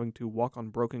liquid, and having to walk on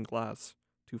broken glass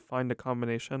to find a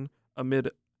combination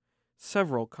amid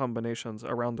several combinations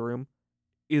around the room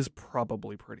is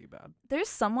probably pretty bad. There's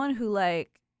someone who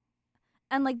like,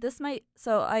 and like this might,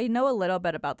 so I know a little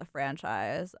bit about the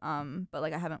franchise, but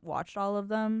like I haven't watched all of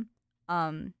them.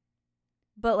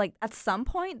 But like at some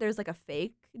point there's like a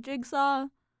fake Jigsaw.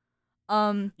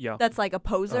 Yeah. That's like a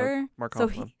poser. Mark so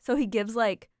Hoffman. he gives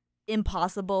like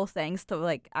impossible things to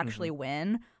like actually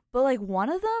win. But like one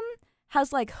of them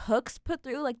has like hooks put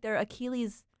through like their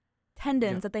Achilles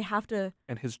tendons that they have to.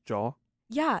 And his jaw.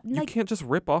 Yeah, You like can't just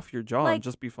rip off your jaw like- and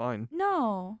just be fine.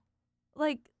 no,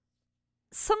 like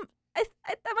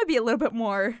that might be a little bit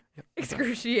more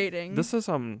excruciating. This is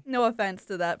No offense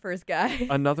to that first guy.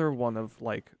 another one of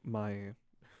like my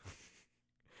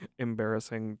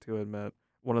embarrassing to admit,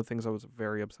 one of the things I was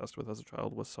very obsessed with as a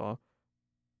child was Saw.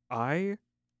 I,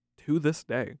 to this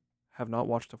day, have not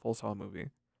watched a full Saw movie,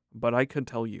 but I could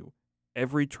tell you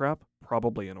every trap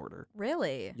probably in order.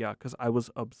 Really? Yeah, because I was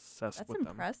obsessed That's with them.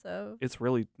 impressive. It's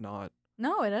really not.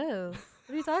 No, it is.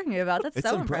 What are you talking about? That's It's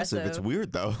so impressive. It's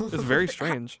weird though. It's very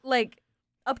strange. Like,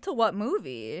 up to what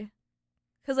movie?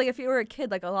 Because like if you were a kid,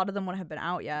 like a lot of them wouldn't have been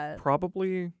out yet.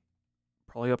 Probably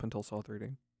up until Saw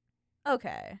 3D.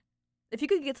 Okay. If you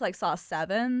could get to like Saw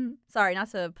 7, sorry, not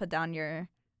to put down your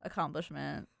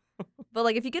accomplishment, but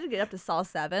like if you could get up to Saw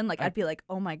 7, like I'd be like,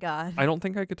 oh my god. I don't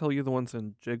think I could tell you the ones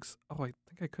in Jigs. Oh, I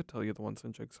think I could tell you the ones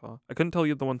in Jigsaw. I couldn't tell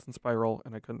you the ones in Spiral,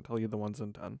 and I couldn't tell you the ones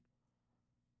in 10.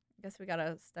 Guess we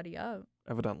gotta study up.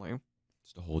 Evidently.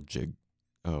 Just a whole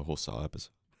whole Saw episode.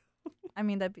 I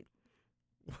mean, that'd be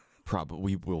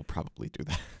We will probably do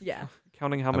that. yeah.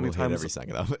 Counting how I many will hate times every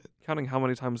second of it. counting how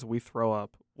many times we throw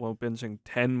up while binging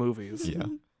 10 movies. Yeah.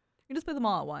 You just play them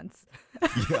all at once,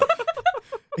 Yeah.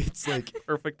 It's like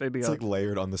Perfect idea. it's like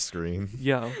layered on the screen.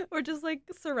 Yeah. or just like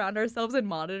surround ourselves in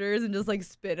monitors and just like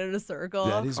spin in a circle.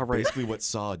 That is All right. basically what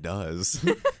Saw does.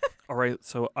 All right,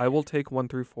 so I will take 1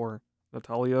 through 4.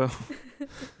 Natalia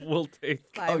will take.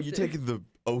 Oh, you're taking the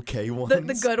okay ones?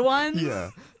 the good ones. Yeah.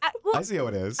 Well, I see how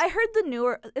it is. I heard the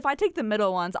newer. If I take the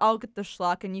middle ones, I'll get the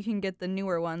schlock, and you can get the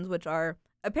newer ones, which are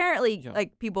apparently Yeah.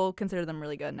 like people consider them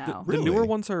really good now. The newer Really?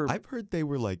 ones are I've heard they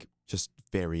were like just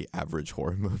very average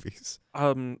horror movies.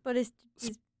 But he's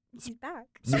back.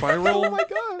 Spiral. Oh my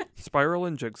god. Spiral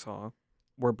and Jigsaw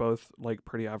were both like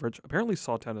pretty average. Apparently,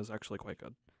 Saw 10 is actually quite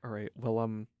good. All right, well,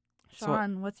 So-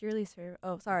 Sean, what's your least favorite?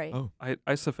 Oh, sorry. Oh.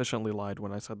 I sufficiently lied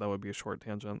when I said that would be a short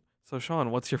tangent. So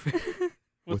Sean, what's your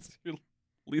what's your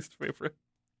least favorite?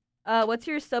 What's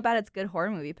your so bad it's good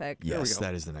horror movie pick? There we Yes, go.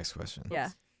 that is the next question. Yeah.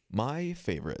 My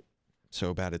favorite,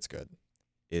 so bad it's good,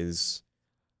 is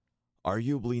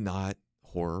arguably not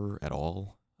horror at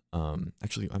all.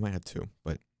 Actually, I might have two,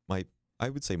 but I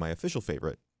would say my official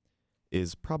favorite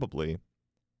is probably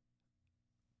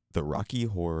the Rocky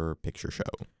Horror Picture Show.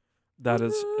 That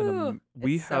is Ooh,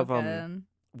 we it's so have good.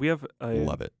 we have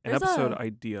Love it. an There's episode a-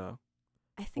 idea.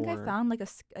 I think I for- found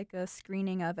like a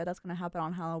screening of it that's gonna happen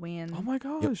on Halloween Oh my Yep,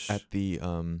 gosh. at the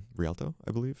Rialto,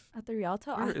 I believe. at the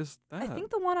Rialto. Where is that? I think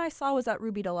the one I saw was at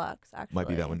Ruby Deluxe. Actually, Might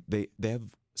be that one. They have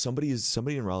somebody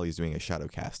in Raleigh is doing a shadow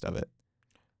cast of it,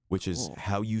 which is Cool.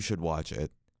 how you should watch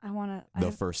it I wanna.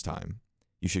 the first time.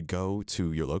 You should go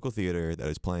to your local theater that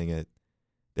is playing it.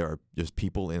 There are just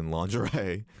people in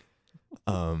lingerie.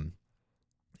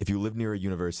 If you live near a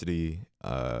university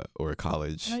or a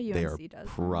college, I know they are UNC does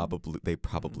one.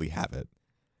 probably have it.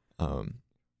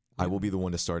 I will be the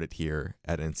one to start it here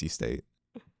at NC State.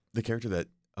 The character that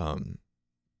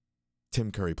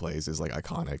Tim Curry plays is like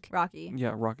iconic. Rocky.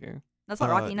 Yeah, Rocky. That's not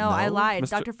Rocky. No, I no. lied. Mr.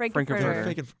 Dr. Frankenfurter.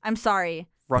 Frankenfurter. I'm sorry.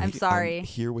 Rocky. I'm sorry. I'm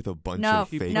here with a bunch No, of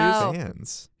fake no.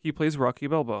 fans. He plays Rocky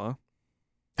Balboa.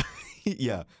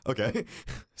 Yeah. Okay.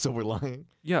 So we're lying.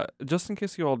 Yeah, just in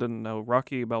case you all didn't know,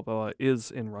 Rocky Balboa is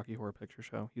in Rocky Horror Picture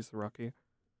Show. He's the Rocky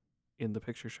in the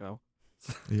picture show.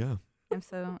 Yeah. I'm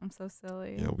so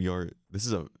silly. Yeah. We are. This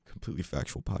is a completely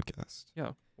factual podcast.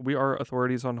 Yeah, we are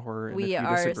authorities on horror. And We if you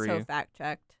are disagree, so fact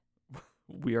checked.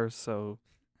 we are so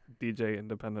DJ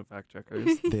independent fact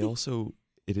checkers. They also.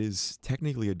 It is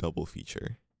technically a double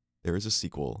feature. There is a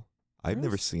sequel. I've never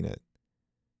There's- seen it.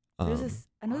 I know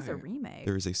there's a why? remake.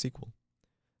 There is a sequel.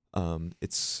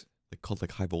 It's like called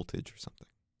like High Voltage or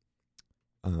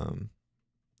something.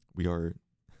 We are.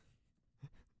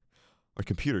 Our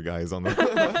computer guy is on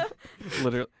the.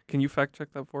 Literally, can you fact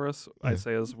check that for us? I Yeah.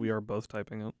 say as we are both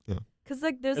typing it. Cause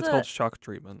like there's It's a called shock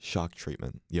treatment. Shock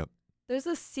treatment. Yep. there's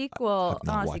a sequel, have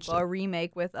not not a watched sequel, it. a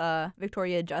remake with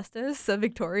Victoria Justice, so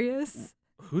Victorious.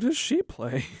 Who does she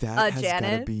play? That has gotta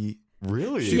Janet? be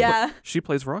really. She- Yeah, She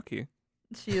plays Rocky.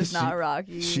 she is not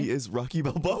Rocky. She is Rocky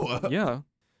Balboa. Yeah.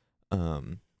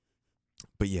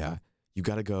 But yeah, you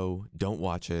gotta go. Don't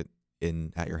watch it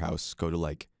at your house. Go to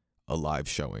like a live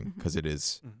showing Mhm. because it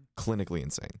is Mhm. clinically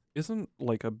insane. Isn't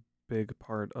like a big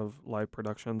part of live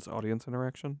productions audience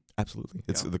interaction? Absolutely,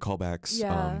 it's Yeah. the callbacks.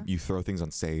 Yeah. You throw things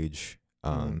on stage.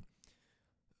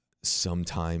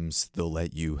 Sometimes they'll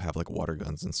let you have like water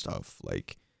guns and stuff.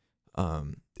 Like,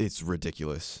 it's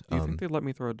ridiculous. Do you think they'd let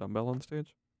me throw a dumbbell on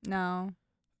stage? No.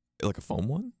 Like a foam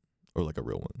one or like a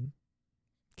real one?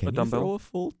 Can you dumbbell? throw a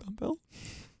full dumbbell?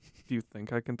 Do you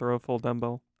think I can throw a full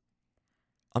dumbbell?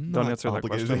 I'm Don't not answer that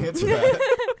obligated to question. answer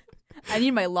that. I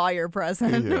need my lawyer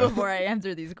present Yeah. before I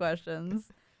answer these questions.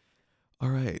 All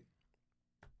right.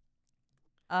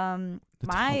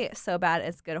 My so bad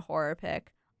it's good horror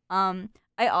pick.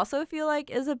 I also feel like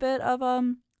is a bit of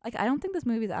like I don't think this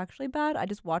movie is actually bad. I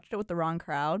just watched it with the wrong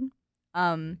crowd.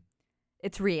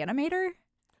 It's Reanimator,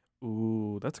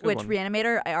 Ooh, that's a good which one.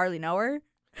 Reanimator I already know her.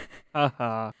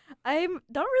 Haha. I think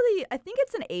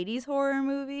it's an 80s horror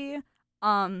movie.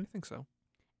 I think so.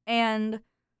 And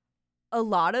a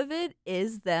lot of it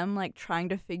is them like trying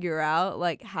to figure out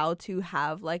like how to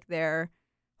have like their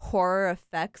horror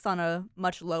effects on a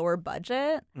much lower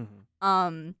budget.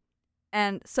 Mm-hmm.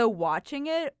 And so watching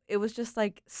it, it was just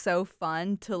like so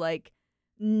fun to like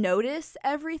notice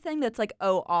everything that's like,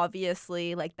 oh,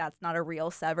 obviously like that's not a real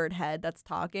severed head that's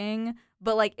talking,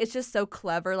 but like it's just so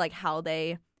clever like how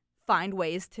they find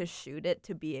ways to shoot it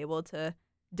to be able to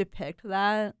depict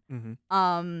that.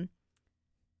 Mm-hmm.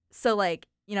 So like,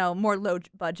 you know, more low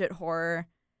budget horror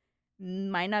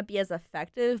might not be as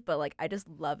effective, but like I just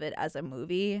love it as a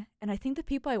movie. And I think the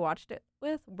people I watched it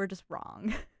with were just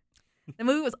wrong. The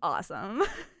movie was awesome.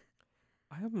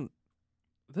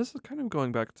 This is kind of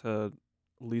going back to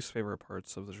least favorite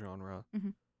parts of the genre.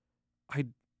 Mhm. I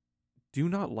do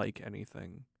not like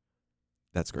anything.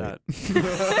 That's great.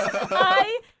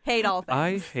 I hate all things.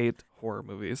 I hate horror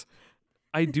movies.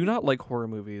 I do not like horror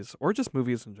movies, or just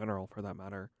movies in general for that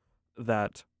matter,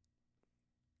 that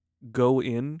go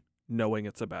in knowing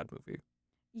it's a bad movie.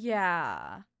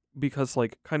 Yeah. Because,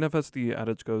 like, kind of as the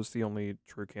adage goes, the only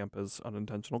true camp is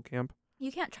unintentional camp.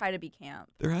 You can't try to be camp.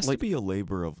 There has Like- to be a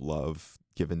labor of love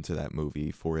given to that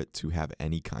movie for it to have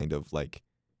any kind of like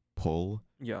pull.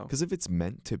 Yeah. Because if it's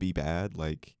meant to be bad,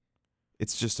 like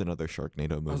it's just another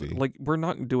Sharknado movie. Like, we're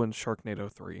not doing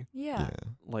Sharknado 3. Yeah.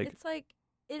 Like, It's like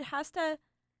it has to,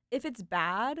 if it's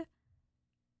bad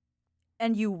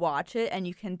and you watch it and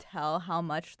you can tell how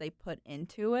much they put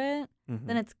into it, mhm.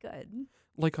 then it's good.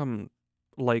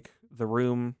 like The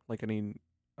Room, like any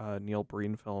Neil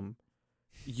Breen film,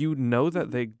 you know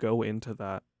that they go into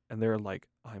that and they're like,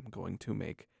 I'm going to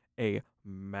make a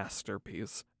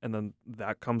masterpiece. And then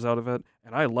that comes out of it.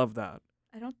 And I love that.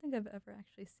 I don't think I've ever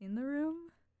actually seen The Room.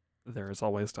 There is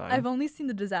always time. I've only seen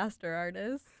The Disaster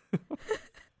Artist,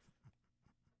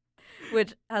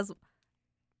 which has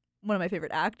one of my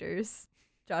favorite actors,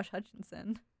 Josh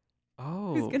Hutcherson,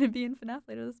 who's Oh, going to be in FNAF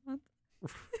later this month.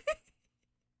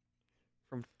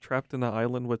 from Trapped in the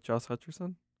Island with Josh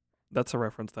Hutcherson? That's a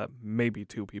reference that maybe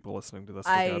 2 people listening to this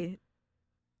will get. I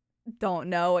don't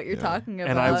know what you're Yeah. talking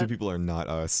And about. Those people are not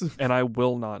us. And I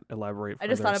will not elaborate I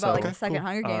just further, thought about like so the second cool.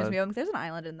 Hunger Games movie. There's an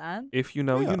island in that. if you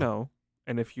know, Yeah. you know.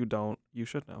 And if you don't, you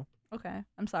should know. Okay,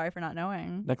 I'm sorry for not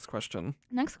knowing. Next question.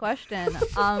 Next question.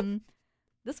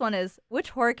 This one is,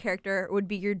 which horror character would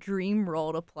be your dream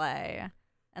role to play?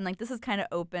 And like this is kind of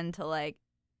open to like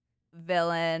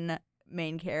villain,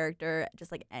 main character,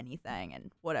 just like anything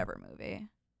in whatever movie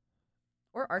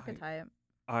or archetype.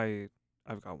 I've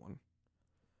got one.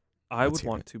 I Let's would hear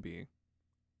want it. to be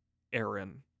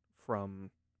Erin from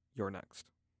You're Next.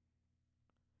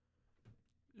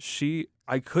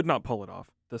 I could not pull it off.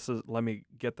 Let me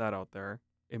get that out there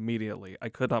immediately. I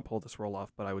could not pull this role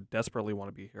off, but I would desperately want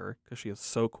to be here because she is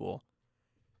so cool.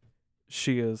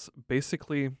 She is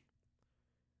basically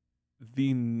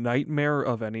the nightmare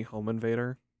of any home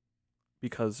invader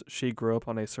because she grew up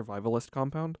on a survivalist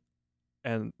compound,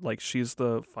 and like she's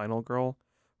the final girl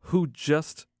who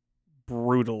just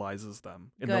brutalizes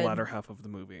them in the Good. latter half of the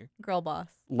movie. Girl boss.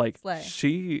 Like Slay.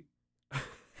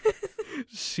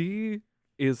 she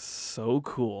is so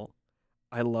cool.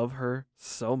 I love her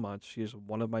so much. She is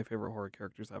one of my favorite horror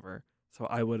characters ever. So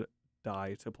I would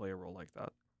die to play a role like that.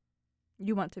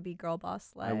 You want to be girl boss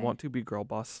slay. I want to be girl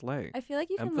boss slay. I feel like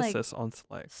you can like Emphasis on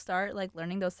slay. start like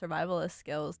learning those survivalist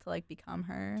skills to like become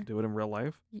her. To do it in real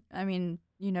life. I mean,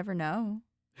 you never know.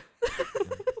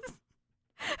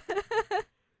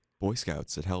 Boy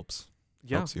Scouts, it helps.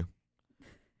 Yeah. Helps you.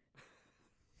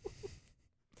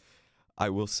 I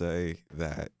will say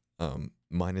that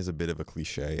mine is a bit of a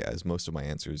cliche, as most of my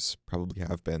answers probably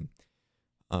have been.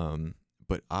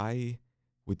 But I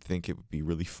would think it would be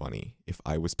really funny if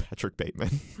I was Patrick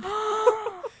Bateman.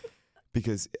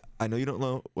 Because I know you don't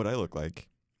know what I look like,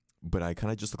 but I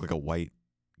kind of just look like a white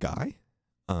guy.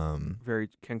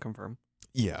 Can confirm.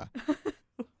 Yeah.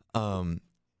 And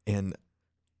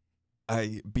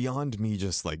beyond me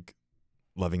just like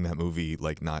loving that movie,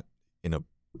 like not in a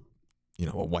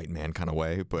a white man kind of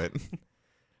way, but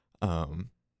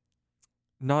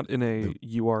Not in a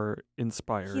you are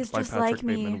inspired He's by just Patrick like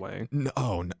me. Bateman way.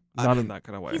 no, Not in that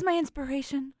kind of way. He's my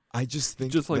inspiration. I just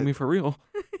think Just like that me for real.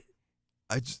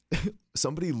 I just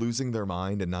somebody losing their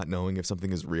mind and not knowing if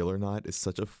something is real or not is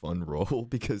such a fun role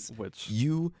because Which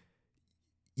you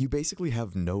basically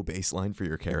have no baseline for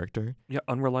your character.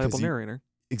 unreliable 'Cause you- narrator.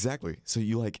 Exactly. So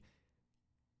you like,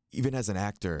 even as an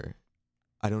actor,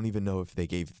 I don't even know if they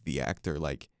gave the actor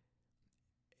like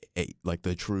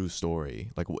the true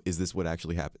story. Like, is this what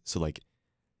actually happened? So like,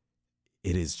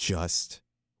 it is just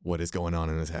what is going on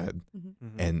in his head,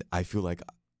 Mhm. and I feel like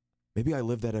maybe I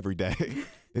live that every day.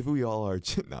 Maybe we all are.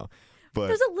 No, but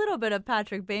There's a little bit of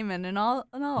Patrick Bateman in all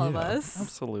of Yeah. us.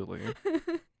 Absolutely.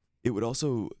 it would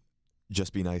also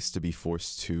just be nice to be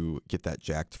forced to get that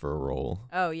jacked for a role.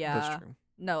 Oh yeah. That's true.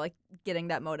 No, like getting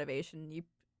that motivation.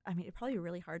 It'd probably be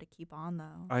really hard to keep on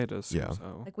though. I'd assume Yeah.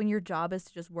 so. Like when your job is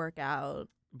to just work out all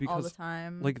the Because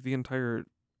time. like the entire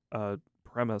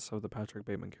premise of the Patrick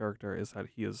Bateman character is that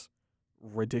he is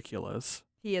ridiculous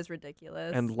he is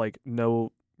ridiculous. and like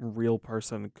no real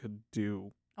person could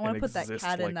do. I want and to put that exist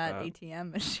cat like in that that.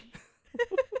 ATM machine.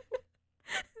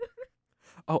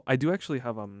 Oh, I do actually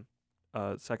have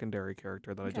a secondary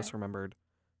character that I Okay. just remembered.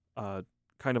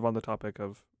 Kind of on the topic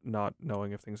of not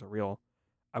knowing if things are real.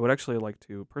 I would actually like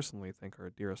to personally thank our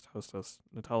dearest hostess,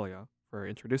 Natalya, for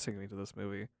introducing me to this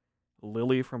movie.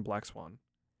 Lily from Black Swan.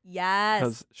 Yes.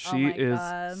 Because Oh she my is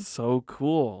God. so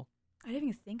cool. I didn't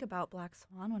even think about Black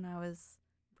Swan when I was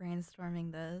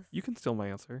brainstorming this. You can steal my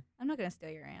answer. I'm not gonna steal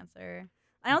your answer.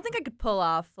 I don't think I could pull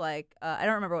off like I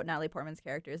don't remember what Natalie Portman's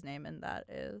character's name in that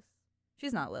is.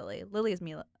 She's not Lily. Lily is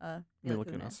Mila Mila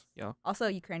Kunis. Kunis. Yeah. Also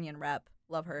Ukrainian rep.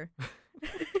 Love her.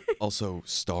 Also,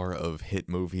 star of hit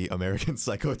movie American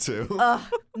Psycho 2.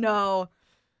 Ugh, no.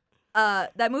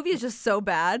 That movie is just so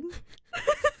bad.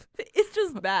 It's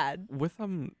just bad. With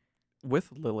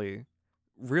Lily,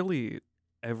 really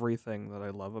everything that I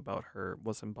love about her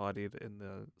was embodied in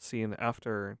the scene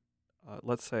after,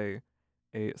 let's say,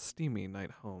 a steamy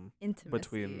night home Intimacy.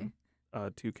 between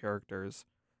two characters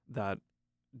that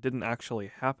didn't actually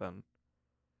happen.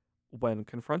 When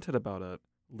confronted about it,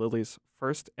 Lily's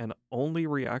first and only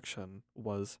reaction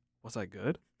was I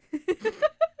good?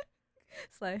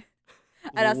 Slay.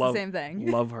 I'd ask the Love- same thing.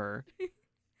 Love her.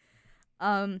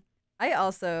 I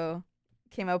also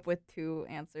came up with 2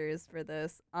 answers for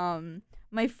this.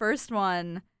 My first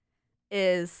one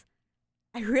is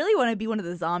I really want to be one of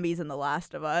the zombies in The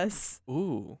Last of Us.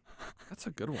 Ooh, that's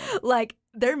a good one. Like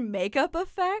their makeup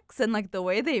effects and like the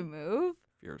way they move.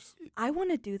 Fierce. I want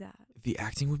to do that. The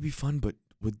acting would be fun, but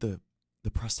would the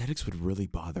prosthetics would really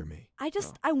bother me. I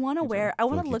want to me too. wear. I For,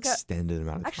 want like, to look at. extended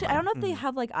amount of Actually, time. I don't know if they Mhm.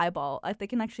 have like if they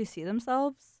can actually see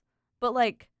themselves, but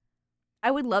like, I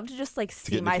would love to just like get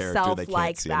see in the character, myself they can't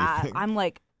like see that. anything. I'm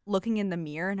like looking in the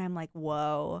mirror and I'm like,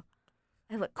 whoa,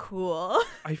 I look cool.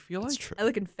 I feel That's like true. I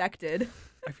look infected.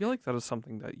 I feel like that is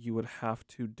something that you would have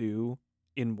to do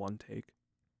in one take,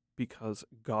 because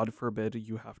God forbid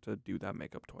you have to do that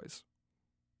makeup twice.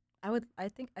 I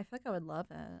feel like I would love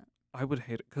it. I would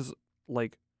hate it because,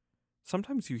 like,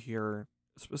 sometimes you hear,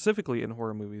 specifically in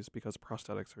horror movies, because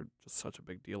prosthetics are just such a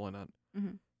big deal in it,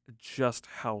 Mhm. just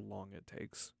how long it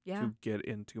takes Yeah. to get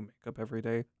into makeup every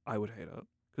day. I would hate it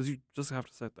because you just have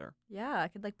to sit there. Yeah, I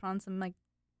could like put on some like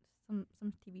some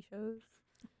TV shows,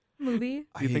 movie.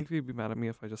 Do you think you'd be mad at me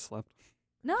if I just slept?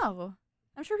 No,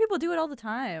 I'm sure people do it all the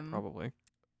time. Probably.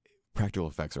 Practical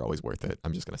effects are always worth it.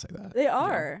 I'm just gonna say that. They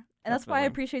are, and that's why I definitely.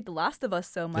 appreciate The Last of Us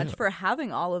so much Yeah. for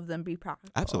having all of them be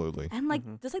practical. Absolutely. And like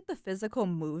Mhm. just like the physical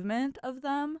movement of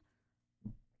them,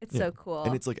 it's Yeah. so cool.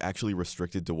 And it's like actually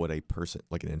restricted to what a person,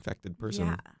 like an infected person,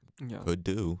 Yeah, Yeah. could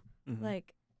do. Mhm.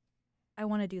 like I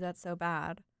want to do that so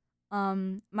bad.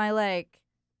 My like,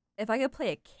 if I could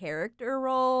play a character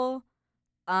role,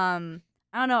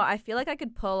 I don't know. I feel like I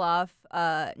could pull off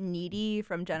Needy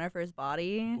from Jennifer's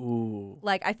Body. Ooh.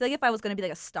 Like I feel like if I was gonna be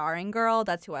like a starring girl,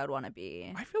 that's who I would want to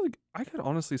be. I feel like I could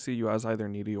honestly see you as either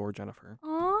Needy or Jennifer.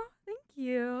 Aw, thank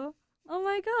you. Oh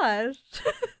my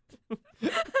gosh.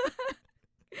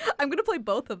 I'm gonna play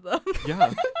both of them.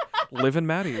 Yeah. Liv and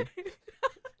Maddie.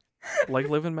 Like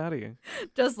Liv and Maddie.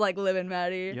 Just like Liv and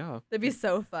Maddie. Yeah. That'd be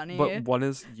so funny. But one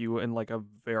is you in like a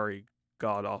very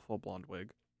god awful blonde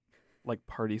wig. Like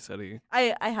Party City.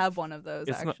 I have one of those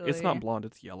actually. It's not blonde,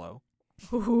 it's yellow.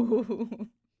 Ooh.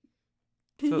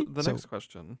 So the So- next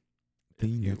question. The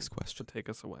if you next question. should take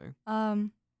us away.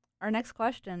 Our next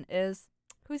question is,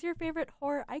 who's your favorite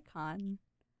horror icon?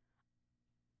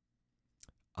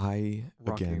 I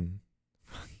Rocky. again.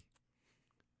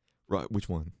 Which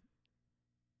one?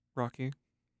 Rocky.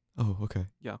 Oh, okay.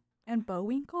 And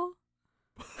Bowinkle?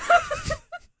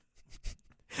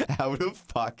 Out of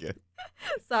pocket.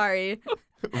 Sorry.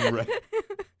 Right.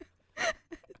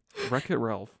 Wreck-It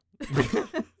Ralph.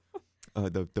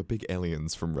 The big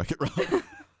aliens from Wreck-It Ralph.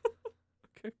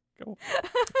 Okay, go.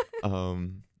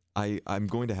 I'm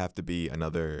going to have to be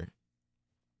another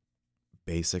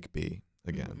basic B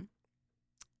again. Mhm.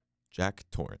 Jack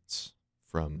Torrance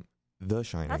from The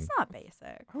Shining. That's not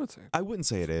basic. I would say. I wouldn't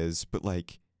say it is, but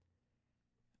like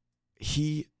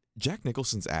Jack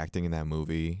Nicholson's acting in that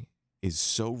movie is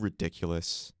so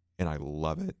ridiculous and I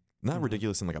love it. Not Mhm.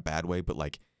 ridiculous in like a bad way, but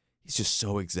like he's just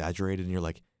so exaggerated and you're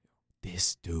like,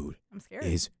 this dude I'm scared.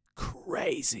 is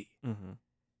crazy. Mm-hmm.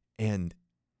 And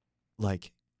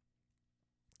like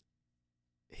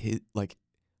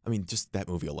just that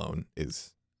movie alone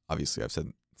is obviously, I've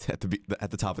said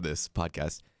at the top of this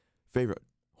podcast, favorite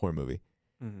horror movie.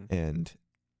 Mm-hmm. And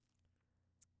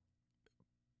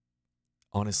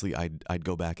honestly, I'd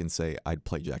go back and say I'd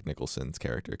play Jack Nicholson's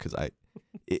character because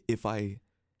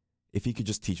if he could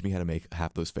just teach me how to make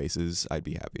half those faces, I'd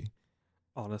be happy.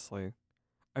 Honestly.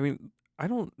 I mean, I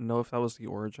don't know if that was the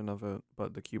origin of it,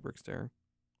 but the Kubrick stare.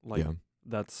 Like, Yeah.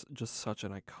 that's just such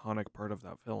an iconic part of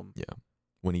that film. Yeah.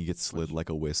 When he gets slid Which- like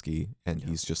a whiskey and Yeah.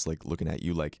 he's just like looking at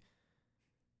you like,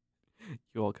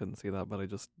 You all couldn't see that, but I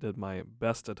just did my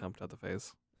best attempt at the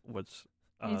face, which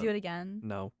Can you do it again?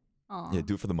 no, Aw. yeah,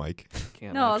 do it for the mic.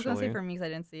 can't. No, I was gonna say actually. for me because I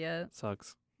didn't see it.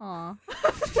 Sucks. Aw.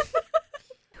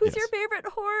 Who's your Yes. favorite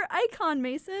horror icon,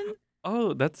 Mason?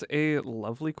 Oh, that's a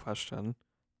lovely question.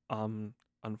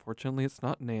 Unfortunately, it's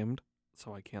not named,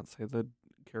 so I can't say the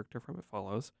character from It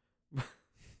Follows.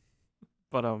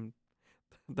 But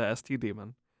the ST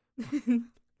demon.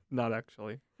 Not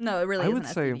actually. No, it really I is would an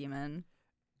say- SD demon.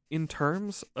 In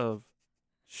terms of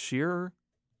sheer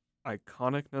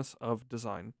iconicness of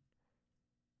design,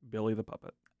 Billy the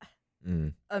Puppet.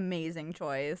 Mm. Amazing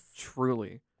choice.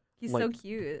 Truly. He's so like-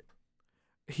 cute.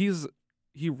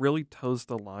 He really toes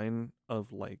the line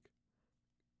of like,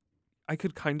 I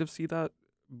could kind of see that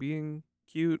being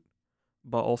cute,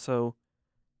 but also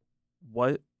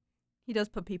what He does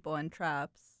put people in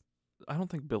traps. I don't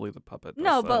think Billy the Puppet does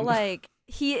No, but that. like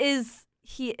he is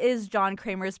he is John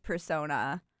Kramer's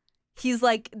persona. He's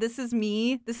like, this is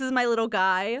me. This is my little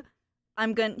guy.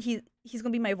 He's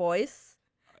gonna be my voice.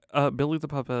 Billy the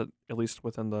Puppet, at least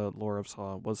within the lore of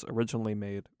Saw, was originally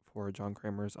made for John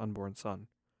Kramer's unborn son.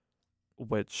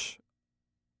 Which,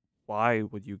 why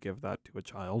would you give that to a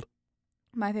child?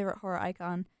 My favorite horror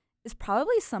icon is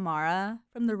probably Samara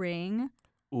from The Ring.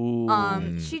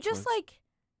 Ooh. She just choice. like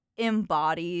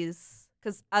embodies,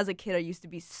 because as a kid I used to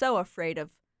be so afraid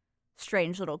of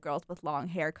strange little girls with long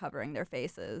hair covering their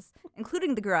faces,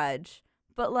 including The Grudge.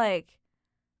 But like,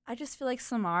 I just feel like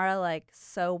Samara like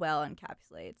so well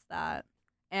encapsulates that.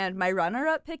 And my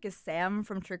runner-up pick is Sam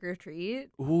from Trick or Treat,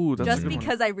 Ooh, that's just a good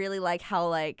because I really like how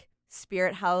like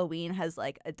Spirit Halloween has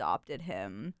like adopted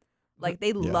him. Like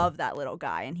they love that little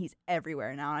guy, and he's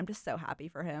everywhere now. And I'm just so happy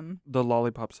for him. The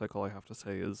lollipop cycle, I have to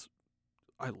say, is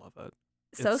I love it.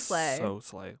 So It's slay. So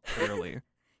slay, literally.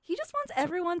 He just wants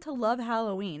everyone to love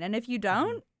Halloween, and if you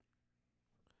don't,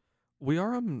 We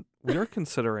are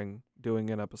considering doing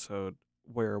an episode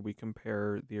where we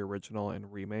compare the original and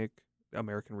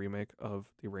American remake of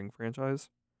the Ring franchise,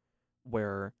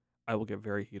 where I will get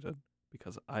very heated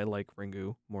because I like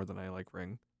Ringu more than I like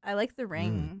Ring. I like The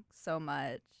Ring so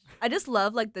much. I just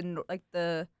love like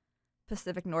the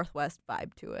Pacific Northwest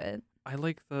vibe to it. I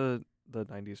like the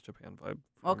 90s Japan vibe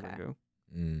from Okay.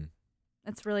 Ringu.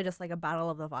 It's really just like a battle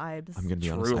of the vibes. I'm gonna be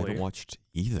honest. I Truly. haven't watched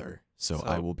either, so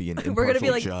I will be an impartial We're gonna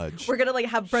be like judge. we're gonna like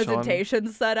have Sean,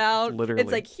 presentations set out. literally.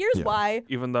 It's like here's Yeah. why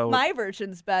Even though my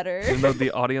version's better.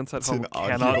 the audience at It's home an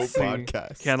audio cannot see,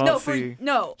 podcast. cannot no, see.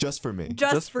 Just for me.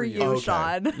 just for for you, you. Okay.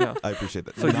 Sean. Yeah, I appreciate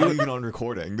that. So Not you- even on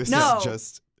recording. This No. is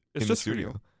just it's in just the for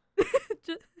studio.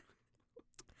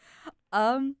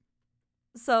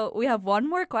 So we have one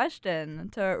more question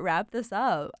to wrap this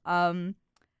up.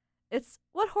 It's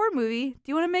what horror movie do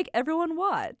you want to make everyone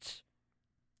watch?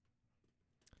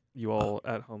 You all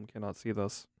at home cannot see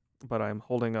this, but I'm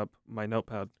holding up my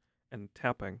notepad and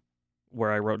tapping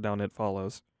where I wrote down "It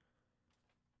Follows."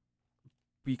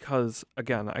 Because,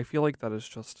 again, I feel like that is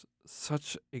just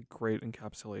such a great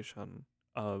encapsulation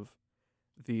of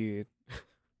the,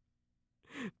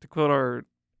 to quote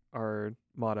our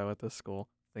motto at this school,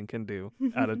 think and do,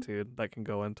 attitude that can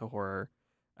go into horror,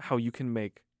 how you can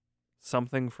make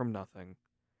something from nothing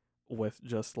with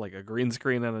just like a green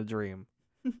screen and a dream.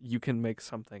 You can make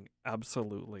something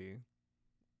absolutely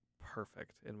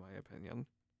perfect, in my opinion.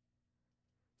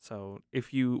 So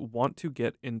if you want to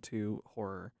get into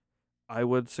horror, I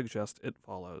would suggest It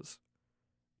Follows.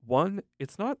 One,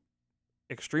 it's not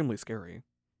extremely scary.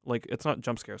 Like, it's not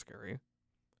jump scare scary,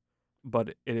 but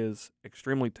it is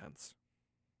extremely tense.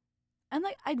 And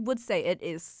like I would say it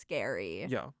is scary.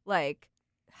 Yeah. Like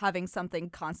having something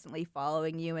constantly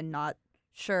following you and not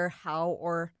sure how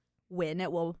or when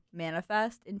it will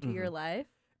manifest into your life.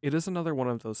 It is another one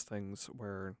of those things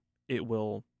where it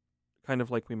will, kind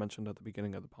of like we mentioned at the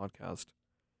beginning of the podcast,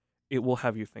 it will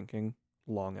have you thinking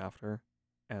long after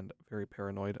and very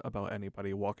paranoid about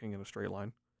anybody walking in a straight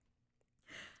line.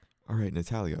 All right,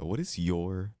 Natalya, what is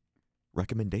your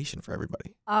recommendation for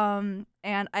everybody? And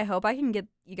I hope I can get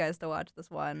you guys to watch this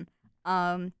one.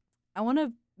 I want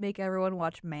to make everyone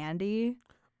watch Mandy.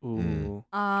 Ooh.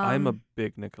 I'm a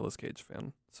big Nicolas Cage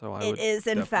fan, so I would It is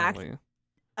in fact definitely-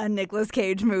 a Nicolas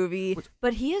Cage movie, Which-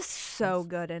 but he is so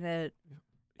good in it.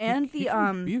 And he the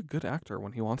can be a good actor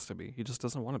when he wants to be. He just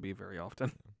doesn't want to be very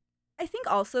often. I think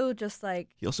also just like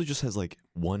He also just has like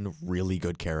one really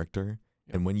good character,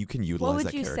 and when you can utilize what would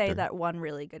that you character, say that one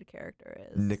really good character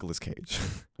is? Nicolas Cage,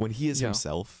 when he is Yeah.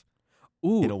 himself,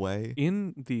 Ooh, in a way,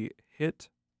 in the hit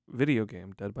video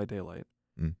game Dead by Daylight,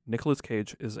 Nicolas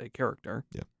Cage is a character.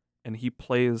 Yeah. And he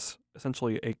plays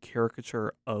essentially a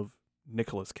caricature of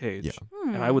Nicolas Cage. Yeah.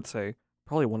 And I would say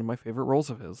probably one of my favorite roles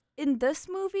of his. In this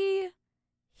movie,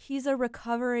 he's a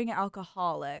recovering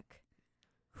alcoholic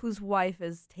whose wife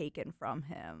is taken from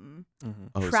him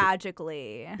Oh, so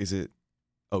tragically. is it?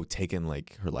 Oh, taken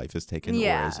like her life is taken, or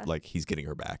Yeah. is it like he's getting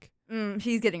her back?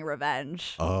 He's getting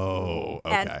revenge. Oh,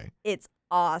 And okay. it's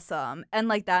awesome. And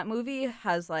like that movie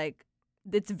has like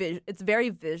it's very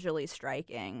visually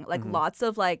striking. Like lots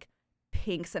of like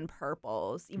pinks and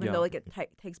purples, even Yeah. though like it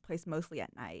takes place mostly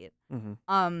at night.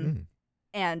 Mm-hmm.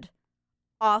 And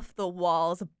off the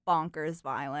walls bonkers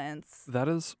violence. That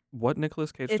is what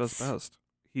Nicolas Cage does It's- best.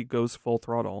 He goes full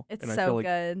throttle. It's and I so feel like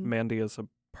good. Mandy is a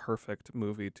perfect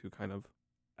movie to kind of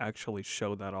actually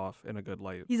show that off in a good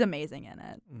light. He's amazing in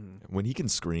it. When he can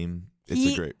scream, it's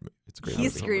He- a great. It's a great. He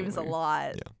movie. screams a Absolutely.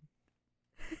 lot.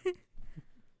 Yeah.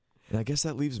 And I guess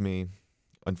that leaves me,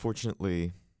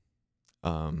 unfortunately,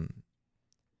 I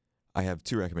have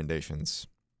two recommendations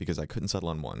because I couldn't settle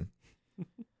on one.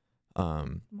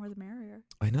 The more the merrier.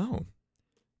 I know.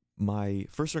 My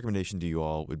first recommendation to you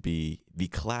all would be the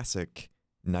classic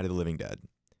Night of the Living Dead.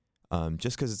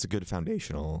 Just because it's a good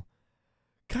foundational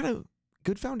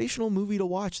movie to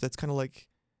watch. That's kind of like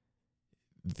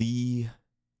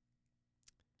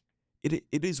it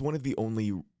is one of the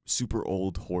only super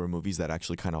old horror movies that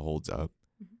actually kind of holds up.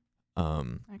 I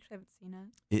actually haven't seen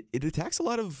it. It attacks a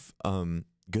lot of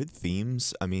good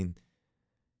themes. I mean,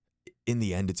 in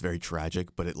the end, it's very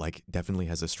tragic, but it like definitely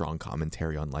has a strong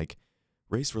commentary on like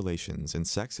race relations and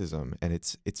sexism, and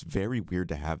it's very weird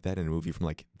to have that in a movie from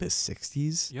like the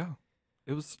 60s. Yeah.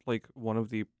 It was like one of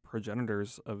the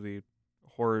progenitors of the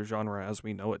horror genre as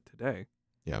we know it today.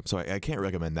 Yeah, so I can't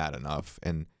recommend that enough.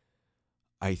 And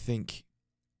I think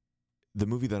the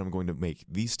movie that I'm going to make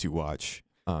these two watch,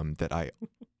 that I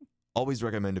always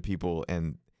recommend to people,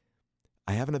 and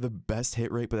I haven't had the best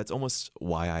hit rate, but that's almost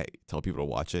why I tell people to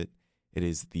watch it. It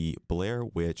is the Blair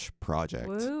Witch Project.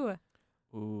 Woo.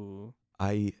 Ooh.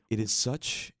 It is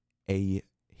such a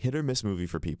hit or miss movie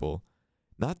for people.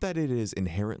 Not that it is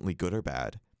inherently good or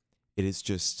bad. It is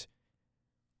just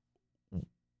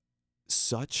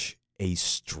such a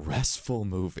stressful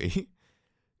movie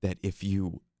that if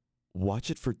you watch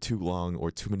it for too long or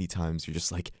too many times, you're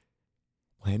just like,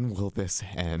 when will this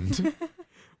end?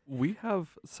 We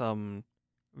have some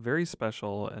very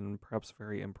special and perhaps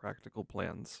very impractical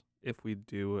plans if we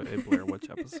do a Blair Witch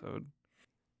episode.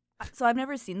 So I've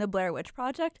never seen the Blair Witch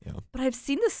Project, Yeah. but I've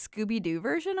seen the Scooby-Doo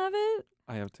version of it.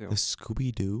 I have too. The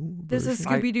Scooby-Doo There's a version?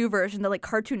 Scooby-Doo version that like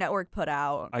Cartoon Network put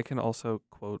out. I can also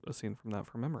quote a scene from that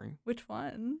from memory. Which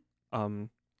one?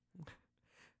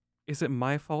 Is it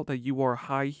my fault that you wore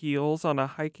high heels on a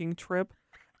hiking trip?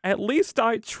 At least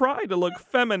I try to look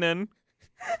feminine.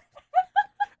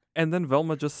 And then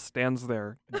Velma just stands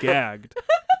there, gagged.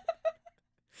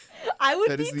 I would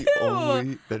That be is the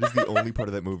too. that is the only part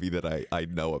of that movie that I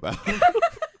know about.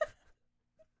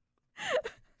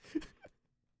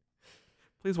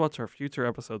 Please watch our future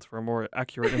episodes for more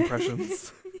accurate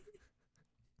impressions.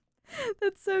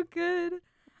 That's so good.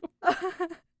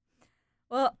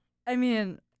 Well, I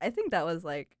mean, I think that was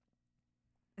a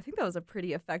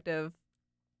pretty effective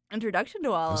introduction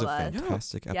to all It was of a us.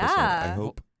 fantastic episode. Yeah.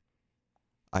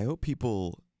 I hope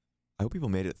people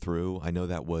made it through. I know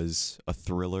that was a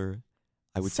thriller.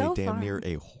 I would say So damn fun. near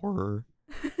a horror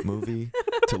movie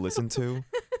to listen to.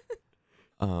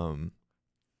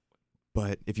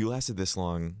 But if you lasted this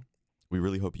long, we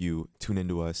really hope you tune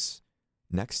into us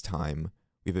next time.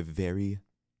 We have a very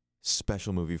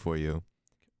special movie for you.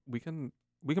 We can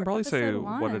For probably say episode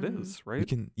what it 1. is, right? We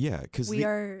can, yeah, because We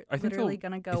are I think literally they'll-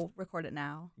 gonna go record it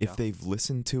now. if Yeah. they've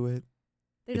listened to it,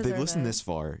 They if deserve they've listened it. this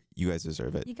far, you guys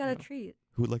deserve it. You got a Yeah. treat.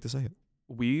 Who would like to say it?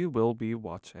 We will be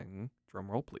watching,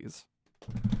 drumroll please.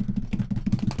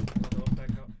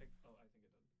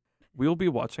 We will be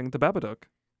watching The Babadook,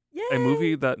 Yay! a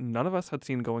movie that none of us had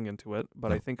seen going into it, but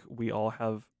No. I think we all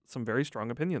have some very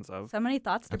strong opinions of. So many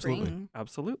thoughts to Absolutely. bring.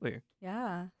 Absolutely.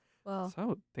 Yeah. Well,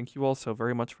 So, thank you all so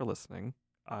very much for listening.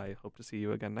 I hope to see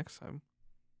you again next time.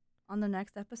 on the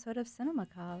next episode of Cinema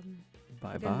Cobb.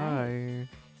 Bye Good night. bye.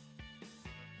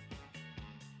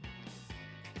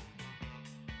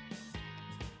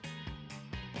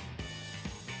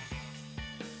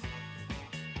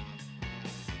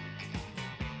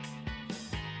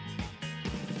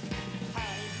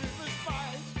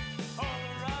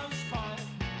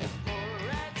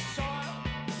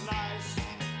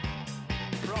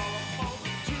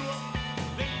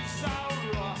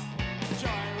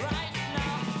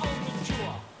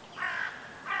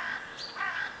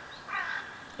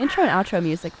 Intro and outro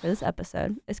music for this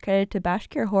episode is credited to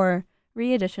Bashkir Horror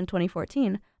Re-Edition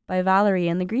 2014 by Valerie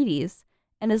and the Greedies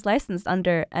and is licensed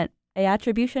under a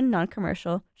Attribution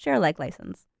Non-Commercial Share-alike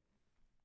license.